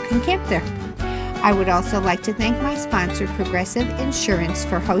 where you can camp there. I would also like to thank my sponsor, Progressive Insurance,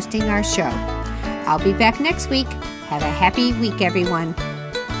 for hosting our show. I'll be back next week. Have a happy week, everyone.